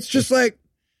 and it's just like,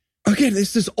 again,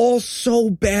 this is all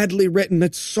so badly written.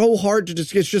 It's so hard to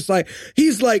just. It's just like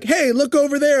he's like, "Hey, look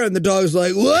over there," and the dog's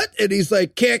like, "What?" And he's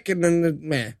like, "Kick," and then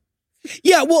meh.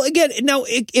 Yeah, well, again, now,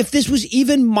 if this was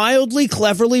even mildly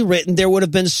cleverly written, there would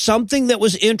have been something that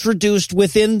was introduced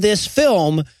within this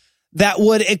film that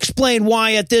would explain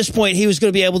why at this point he was going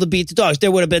to be able to beat the dogs. There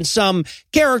would have been some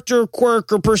character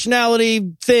quirk or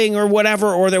personality thing or whatever,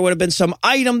 or there would have been some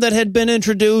item that had been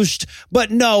introduced.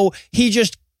 But no, he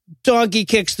just donkey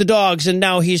kicks the dogs and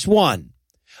now he's won.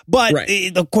 But,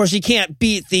 of course, he can't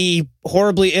beat the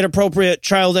horribly inappropriate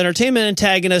child entertainment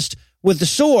antagonist with the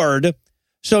sword.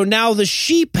 So now the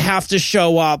sheep have to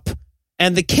show up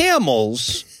and the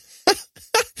camels.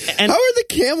 And how are the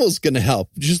camels going to help?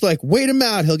 Just like, wait him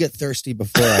out. He'll get thirsty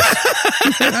before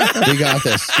us. We got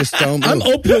this. Just don't move. I'm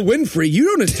Oprah Winfrey. You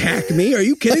don't attack me. Are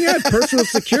you kidding? I have personal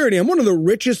security. I'm one of the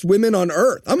richest women on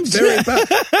earth. I'm very proud.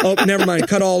 Oh, never mind.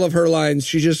 Cut all of her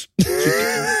lines. Nothing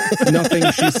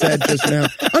she said just now.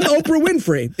 I'm Oprah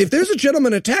Winfrey. If there's a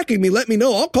gentleman attacking me, let me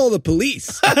know. I'll call the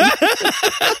police.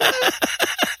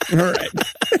 All right.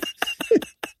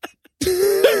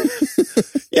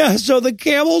 Yeah, so the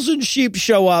camels and sheep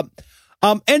show up.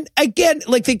 And again,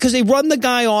 like, because they run the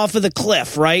guy off of the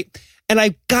cliff, right? And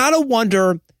I gotta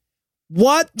wonder,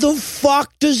 what the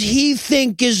fuck does he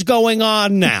think is going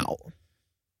on now?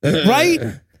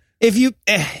 Right? If you,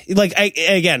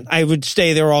 I would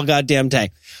stay there all goddamn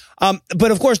day. But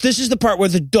of course, this is the part where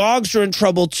the dogs are in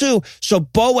trouble too. So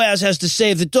Boaz has to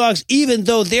save the dogs, even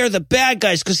though they're the bad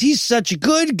guys, because he's such a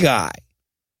good guy.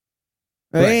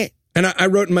 Right? And I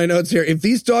wrote in my notes here, if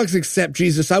these dogs accept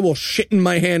Jesus, I will shit in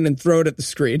my hand and throw it at the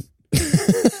screen.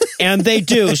 And they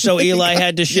do. So Eli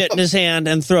had to shit in his hand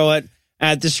and throw it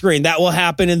at the screen. That will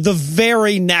happen in the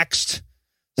very next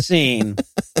scene.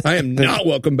 I am not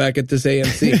welcome back at this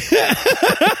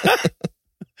AMC.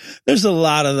 There's a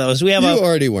lot of those. We have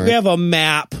a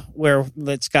map where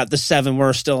it's got the 7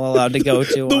 we're still allowed to go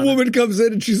to. The woman comes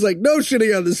in and she's like, no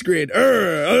shitting on the screen.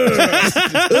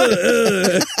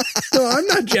 No, I'm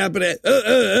not japping it.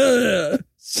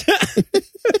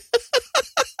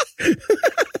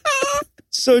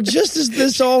 So just as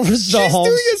this all resolves,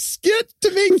 she's doing a skit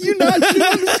to make you not shit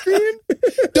on the screen.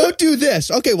 Don't do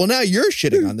this. Okay, well now you're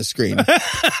shitting on the screen.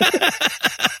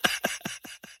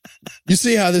 You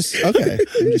see how this? Okay,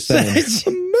 I'm just saying. It's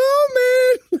a moment.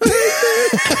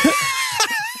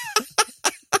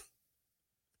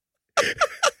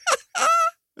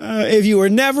 If you were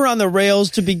never on the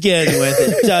rails to begin with,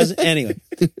 it does anyway.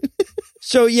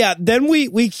 So yeah, then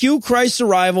we cue Christ's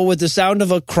arrival with the sound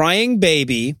of a crying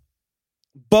baby.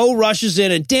 Bo rushes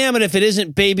in, and damn it if it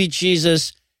isn't baby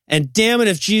Jesus, and damn it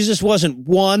if Jesus wasn't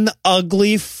one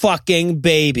ugly fucking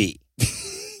baby.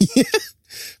 Yeah.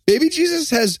 Baby Jesus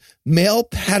has male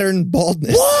pattern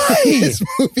baldness. Why? In this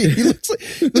movie, he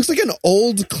looks like an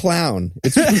old clown.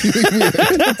 It's really weird.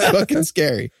 It's fucking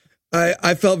scary.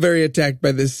 I felt very attacked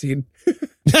by this scene.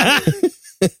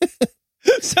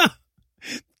 So,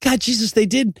 God, Jesus,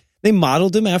 they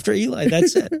modeled him after Eli.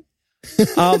 That's it.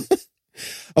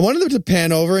 I wanted them to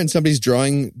pan over and somebody's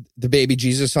drawing the baby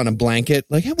Jesus on a blanket.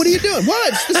 Like, hey, what are you doing?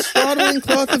 What? It's the swaddling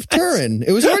cloth of Turin.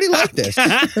 It was already like this.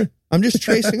 I'm just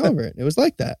tracing over it. It was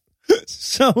like that.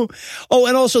 So,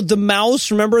 and also the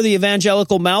mouse, remember the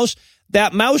evangelical mouse?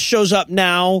 That mouse shows up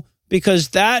now because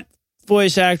that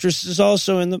voice actress is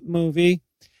also in the movie.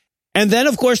 And then,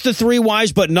 of course, the 3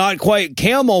 wise but not quite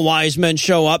camel wise men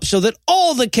show up so that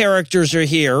all the characters are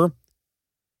here.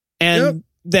 And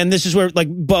then this is where, like,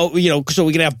 Bo, so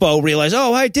we can have Bo realize,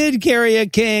 oh, I did carry a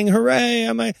king. Hooray.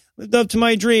 I lived up to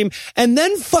my dream. And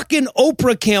then fucking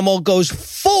Oprah Camel goes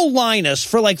full Linus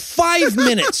for like 5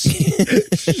 minutes.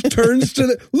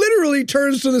 Literally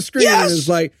turns to the screen and is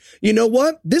like, you know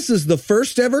what? This is the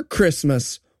first ever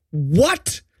Christmas.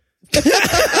 What? What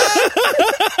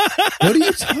are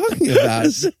you talking about?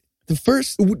 The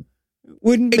first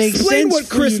wouldn't make sense. Explain what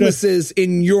Christmas is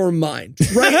in your mind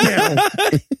right now.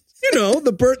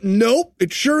 The birth. Nope,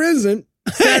 it sure isn't.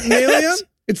 Saturnalia?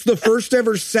 It's the first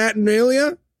ever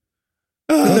Saturnalia.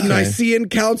 The Nicene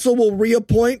Council will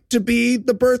reappoint to be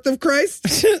the birth of Christ.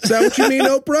 Is that what you mean,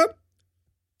 Oprah?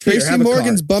 Tracy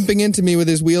Morgan's bumping into me with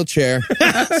his wheelchair.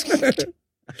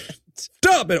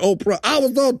 Stop it, Oprah. I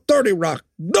was on 30 Rock.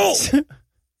 No.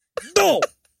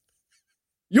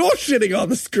 You're shitting on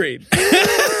the screen.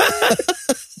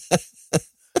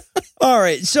 All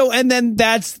right. So, and then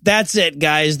that's it,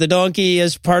 guys. The donkey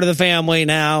is part of the family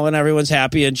now, and everyone's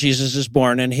happy, and Jesus is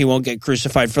born, and he won't get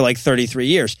crucified for like 33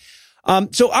 years.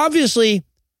 So obviously,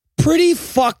 pretty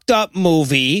fucked up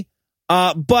movie.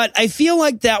 But I feel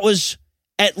like that was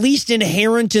at least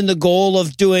inherent in the goal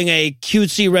of doing a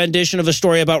cutesy rendition of a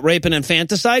story about rape and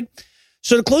infanticide.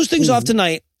 So to close things off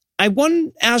tonight, I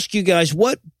want to ask you guys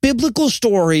what biblical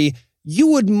story you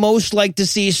would most like to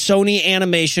see Sony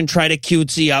Animation try to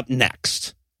cutesy up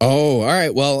next. Oh, all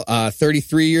right. Well,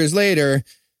 33 years later,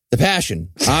 The Passion,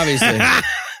 obviously.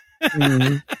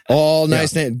 All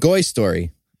nice name. Goy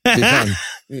Story. Be fun.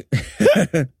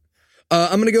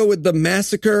 I'm going to go with The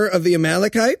Massacre of the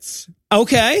Amalekites.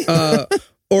 Okay.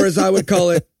 Or as I would call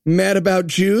it, Mad About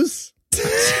Jews.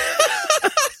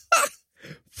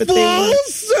 Full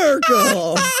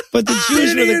circle. But the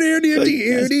Jews were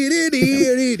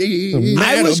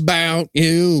about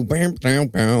you.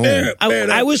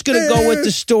 I was going to go with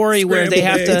the story where they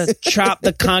have to chop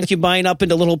the concubine up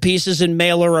into little pieces and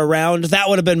mail her around. That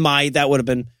would have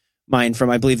been mine from,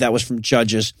 I believe that was from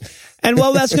Judges. And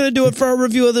well, that's going to do it for our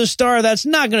review of The Star. That's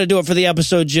not going to do it for the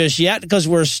episode just yet because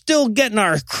we're still getting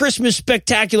our Christmas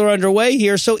spectacular underway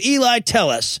here. So Eli,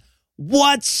 tell us,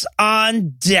 what's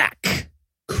on deck?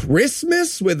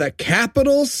 Christmas with a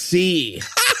capital C.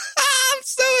 I'm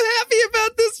so happy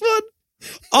about this one.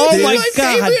 Oh my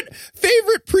God.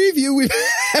 Favorite preview we've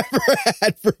ever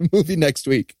had for a movie next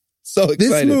week. So excited.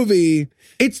 This movie,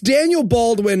 it's Daniel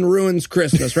Baldwin ruins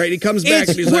Christmas, right? He comes back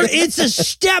and he's like, it's a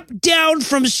step down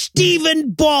from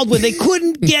Stephen Baldwin. They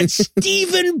couldn't get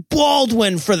Stephen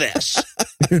Baldwin for this.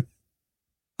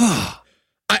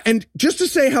 And just to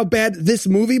say how bad this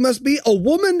movie must be, a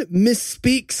woman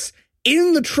misspeaks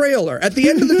in the trailer. At the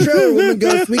end of the trailer, a woman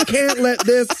goes, "We can't let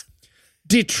this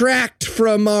detract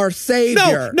from our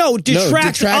Savior." No,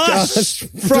 detract us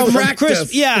from Detract Christmas.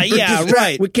 us. Yeah,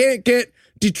 right. We can't get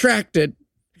detracted.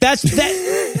 That's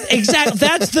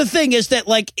the thing, is that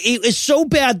like it is so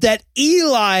bad that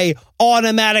Eli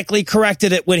automatically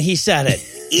corrected it when he said it.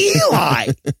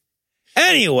 Eli.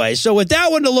 Anyway, so with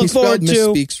that one to look forward to. He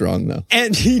spelled misspeaks wrong, though.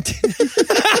 And he did.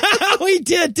 He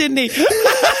did, didn't he?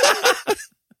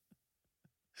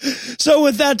 So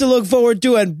with that to look forward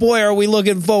to, and boy, are we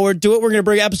looking forward to it. We're going to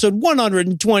bring episode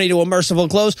 120 to a merciful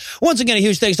close. Once again, a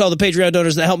huge thanks to all the Patreon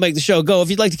donors that help make the show go.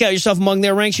 If you'd like to count yourself among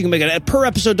their ranks, you can make a per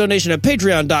episode donation at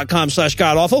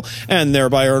patreon.com/godawful and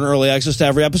thereby earn early access to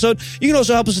every episode. You can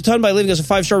also help us a ton by leaving us a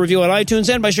 5-star review on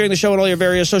iTunes and by sharing the show on all your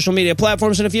various social media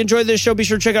platforms. And if you enjoyed this show, be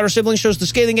sure to check out our sibling shows, The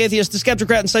Scathing Atheist, The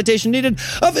Skeptocrat, and Citation Needed,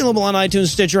 available on iTunes,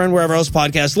 Stitcher, and wherever else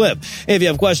podcasts live. If you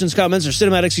have questions, comments, or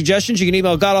cinematic suggestions, you can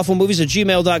email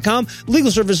godawfulmovies@gmail.com.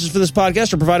 Legal services for this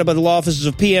podcast are provided by the law offices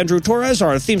of P. Andrew Torres.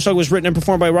 Our theme song was written and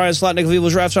performed by Ryan Slotnick of Evil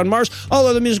Drafts on Mars. All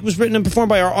other music was written and performed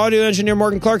by our audio engineer,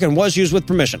 Morgan Clark, and was used with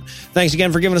permission. Thanks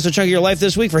again for giving us a chunk of your life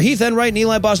this week. For Heath Enright and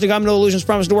Eli Bosnick, I'm No Illusions.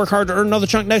 Promise to work hard to earn another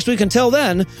chunk next week. Until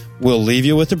then, we'll leave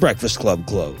you with the Breakfast Club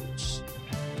close.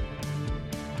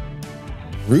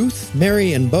 Ruth,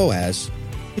 Mary, and Boaz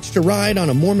hitched a ride on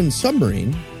a Mormon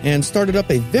submarine and started up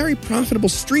a very profitable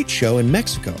street show in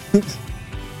Mexico.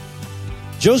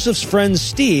 Joseph's friend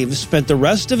Steve spent the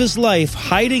rest of his life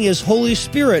hiding his Holy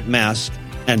Spirit mask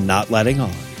and not letting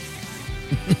on.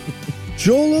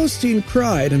 Joel Osteen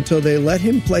cried until they let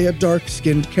him play a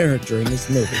dark-skinned character in this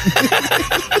movie.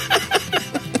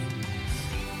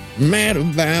 Mad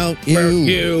about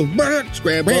you.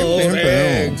 Scrambled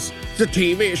eggs. It's a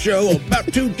TV show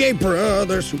about two gay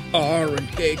brothers who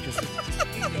aren't gay because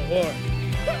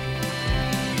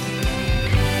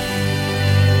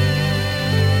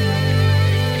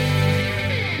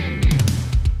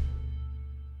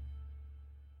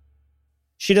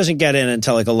She doesn't get in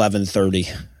until like 11:30,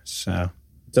 so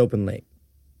it's open late.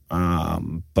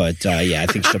 But I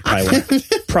think she'll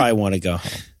probably want to go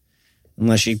home,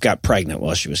 unless she got pregnant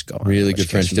while she was going. Really good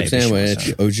French dip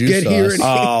sandwich. Au jus sauce.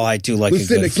 Oh, I do like a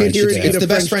good French dip. It's the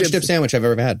best French dip sandwich I've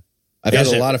ever had. I've had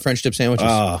a lot of French dip sandwiches.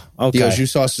 Oh, okay. The au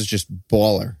jus sauce is just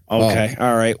baller. Okay,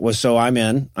 all right. Well, so I'm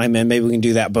in. Maybe we can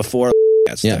do that before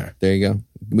gets there. There you go.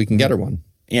 We can get her one.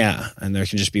 Yeah, and there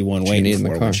can just be one waiting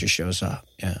for her when she shows up.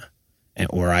 Yeah.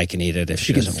 Or I can eat it if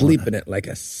she can doesn't sleep want in it like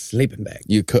a sleeping bag.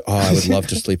 You could. Oh, I would love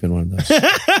to sleep in one of those.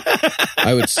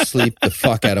 I would sleep the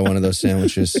fuck out of one of those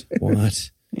sandwiches.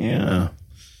 What? Yeah.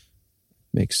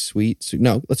 Make sweet.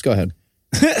 No, let's go ahead.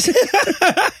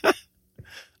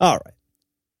 All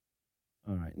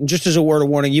right. And just as a word of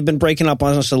warning, you've been breaking up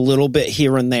on us a little bit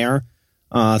here and there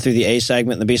through the A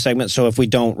segment and the B segment. So if we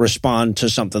don't respond to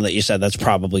something that you said, that's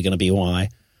probably going to be why.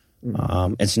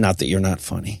 It's not that you're not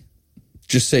funny.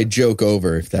 Just say joke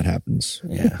over if that happens.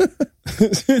 Yeah.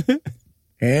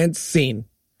 And scene.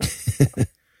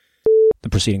 The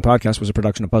preceding podcast was a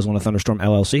production of Puzzle and a Thunderstorm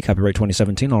LLC, copyright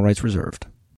 2017, all rights reserved.